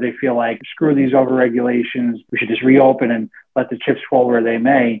out, or they feel like, screw these over-regulations, we should just reopen and let the chips fall where they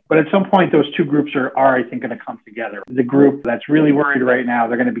may. But at some point, those two groups are I think, going to come together. The group that's really worried right now,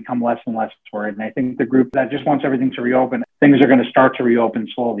 they're going to become less and less worried. And I think the group that just wants everything to reopen, things are going to start to reopen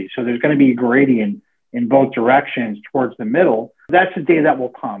slowly. So there's going to be a gradient in both directions towards the middle. That's a day that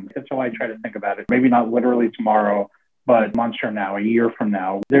will come. That's how I try to think about it. Maybe not literally tomorrow, but months from now, a year from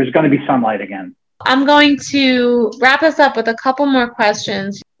now, there's going to be sunlight again. I'm going to wrap us up with a couple more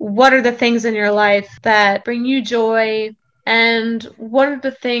questions. What are the things in your life that bring you joy? And what are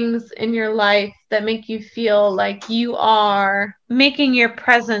the things in your life that make you feel like you are making your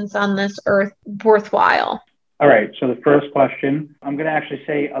presence on this earth worthwhile? All right. So the first question, I'm going to actually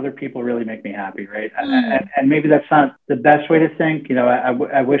say other people really make me happy, right? And maybe that's not the best way to think. You know,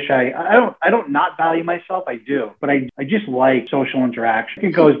 I wish I don't not value myself. I do, but I just like social interaction.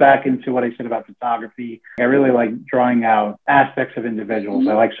 It goes back into what I said about photography. I really like drawing out aspects of individuals.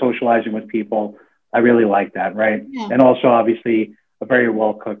 I like socializing with people. I really like that, right? Yeah. And also, obviously, a very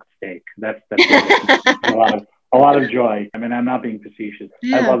well-cooked steak. That's a lot of joy. I mean, I'm not being facetious.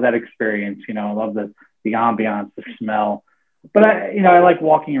 Yeah. I love that experience. You know, I love the ambiance, the smell. But I like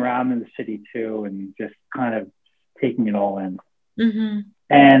walking around in the city too, and just kind of taking it all in. Mm-hmm.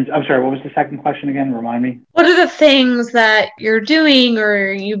 And I'm sorry, what was the second question again? Remind me. What are the things that you're doing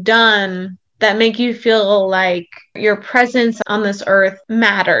or you've done that make you feel like your presence on this earth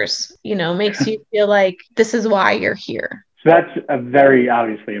matters? You know, makes you feel like this is why you're here. So that's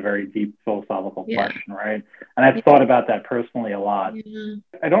obviously a very deep philosophical question, right? And I've thought about that personally a lot. Yeah.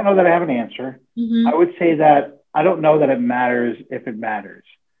 I don't know that I have an answer. Mm-hmm. I would say that I don't know that it matters if it matters.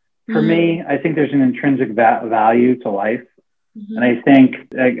 For me, I think there's an intrinsic value to life. Mm-hmm. And I think,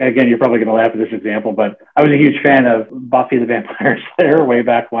 again, you're probably going to laugh at this example, but I was a huge fan of Buffy the Vampire Slayer way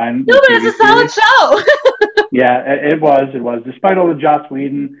back when. No, but it's a solid show. Yeah, it was. Despite all the Joss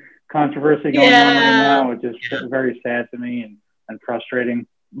Whedon controversy going on right now, which is very sad to me and frustrating.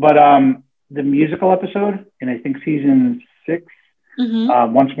 But the musical episode in, I think, season 6,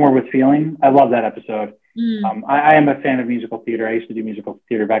 Once More with Feeling, I love that episode. I am a fan of musical theater. I used to do musical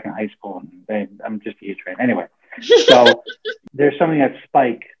theater back in high school, and I'm just a huge fan. Anyway, so there's something that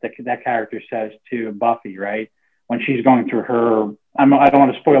Spike, that character, says to Buffy, right? When she's going through her, I don't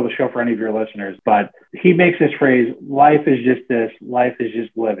want to spoil the show for any of your listeners, but he makes this phrase, life is just this, life is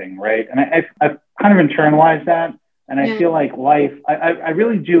just living, right? And I've kind of internalized that. And I feel like life, I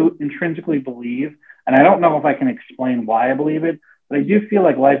really do intrinsically believe, and I don't know if I can explain why I believe it, but I do feel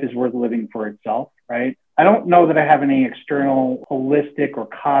like life is worth living for itself, right? I don't know that I have any external, holistic, or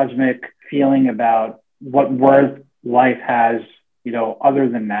cosmic feeling about what worth life has, other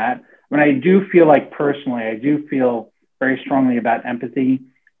than that. But I do feel like personally, I do feel very strongly about empathy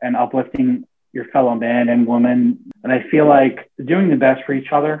and uplifting your fellow man and woman. And I feel like doing the best for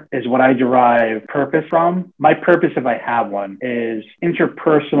each other is what I derive purpose from. My purpose, if I have one, is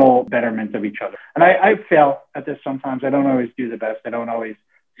interpersonal betterment of each other. And I fail at this sometimes. I don't always do the best. I don't always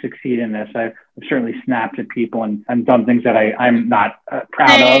succeed in this. I've certainly snapped at people and done things that I'm not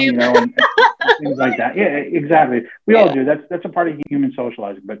proud of, you know, and things like that. Yeah, exactly. We all do. That's a part of human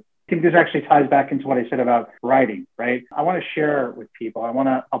socializing. But I think this actually ties back into what I said about writing, right? I want to share with people. I want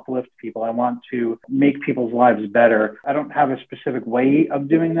to uplift people. I want to make people's lives better. I don't have a specific way of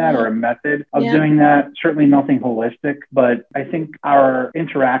doing that or a method of doing that. Certainly nothing holistic, but I think our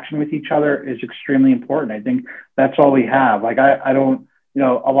interaction with each other is extremely important. I think that's all we have. Like, I don't, you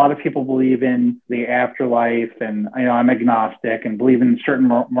know, a lot of people believe in the afterlife, and, you know, I'm agnostic and believe in certain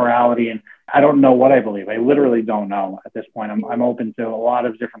morality, and I don't know what I believe. I literally don't know at this point. I'm open to a lot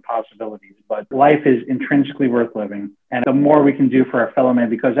of different possibilities, but life is intrinsically worth living. And the more we can do for our fellow man,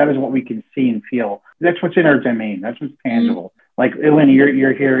 because that is what we can see and feel. That's what's in our domain. That's what's tangible. Like, Eleni,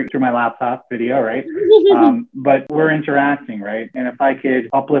 you're here through my laptop video, right? But we're interacting, right? And if I could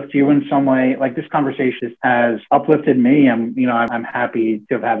uplift you in some way, like this conversation has uplifted me, I'm happy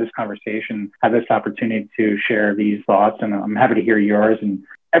to have had this conversation, have this opportunity to share these thoughts, and I'm happy to hear yours. And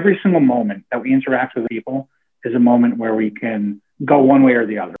every single moment that we interact with people is a moment where we can go one way or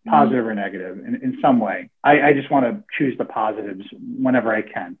the other, positive or negative, in some way. I just want to choose the positives whenever I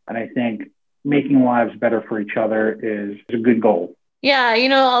can. And I think making lives better for each other is a good goal. Yeah, you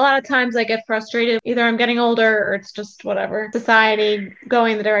know, a lot of times I get frustrated. Either I'm getting older or it's just whatever, society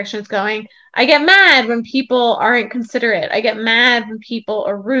going the direction it's going. I get mad when people aren't considerate. I get mad when people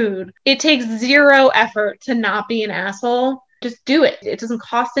are rude. It takes zero effort to not be an asshole. Just do it. It doesn't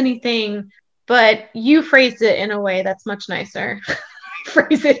cost anything, but you phrased it in a way that's much nicer.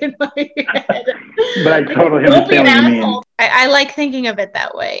 Phrase it in my head. But I totally understand what you mean. I like thinking of it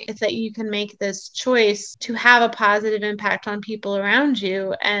that way. It's that you can make this choice to have a positive impact on people around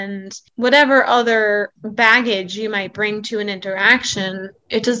you, and whatever other baggage you might bring to an interaction,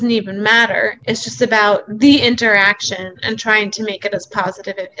 it doesn't even matter. It's just about the interaction and trying to make it as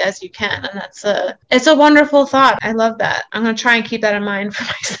positive as you can. And it's a wonderful thought. I love that. I'm going to try and keep that in mind for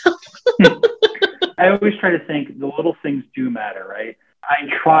myself. I always try to think the little things do matter, right? I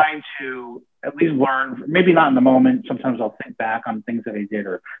try to at least learn, maybe not in the moment. Sometimes I'll think back on things that I did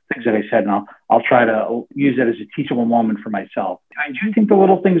or things that I said, and I'll try to use it as a teachable moment for myself. I do think the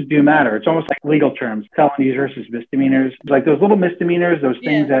little things do matter. It's almost like legal terms, felonies versus misdemeanors. Like those little misdemeanors, those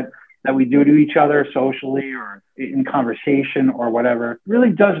things that we do to each other socially or in conversation or whatever,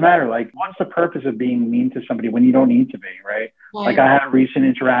 really does matter. Like, what's the purpose of being mean to somebody when you don't need to be, right? Yeah. Like, I had a recent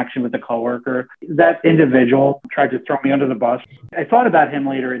interaction with a coworker. That individual tried to throw me under the bus. I thought about him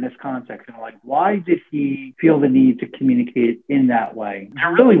later in this context, and like, why did he feel the need to communicate in that way?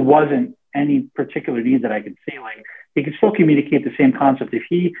 There really wasn't any particular need that I could see. Like, he could still communicate the same concept. If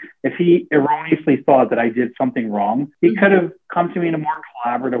he erroneously thought that I did something wrong, he could have come to me in a more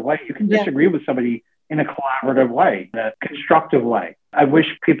collaborative way. You can disagree with somebody in a collaborative way, in a constructive way. I wish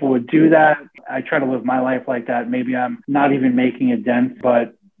people would do that. I try to live my life like that. Maybe I'm not even making a dent,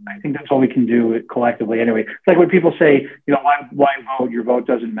 but I think that's all we can do collectively anyway. It's like when people say, you know, why vote? Your vote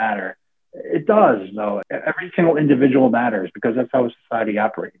doesn't matter. It does, though. Every single individual matters because that's how society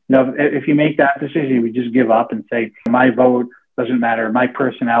operates. Now, if you make that decision, we just give up and say, my vote doesn't matter, my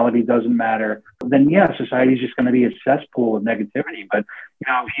personality doesn't matter, then yeah, society is just going to be a cesspool of negativity. But, you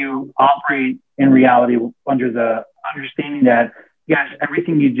know, if you operate in reality under the understanding that, yes,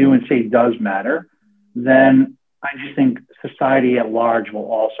 everything you do and say does matter, then I just think society at large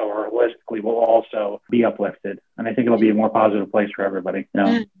will also, or holistically, will also be uplifted. And I think it'll be a more positive place for everybody. You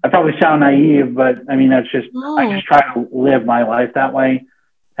know, I probably sound naive, but I mean, I just try to live my life that way.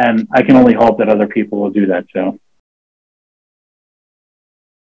 And I can only hope that other people will do that too.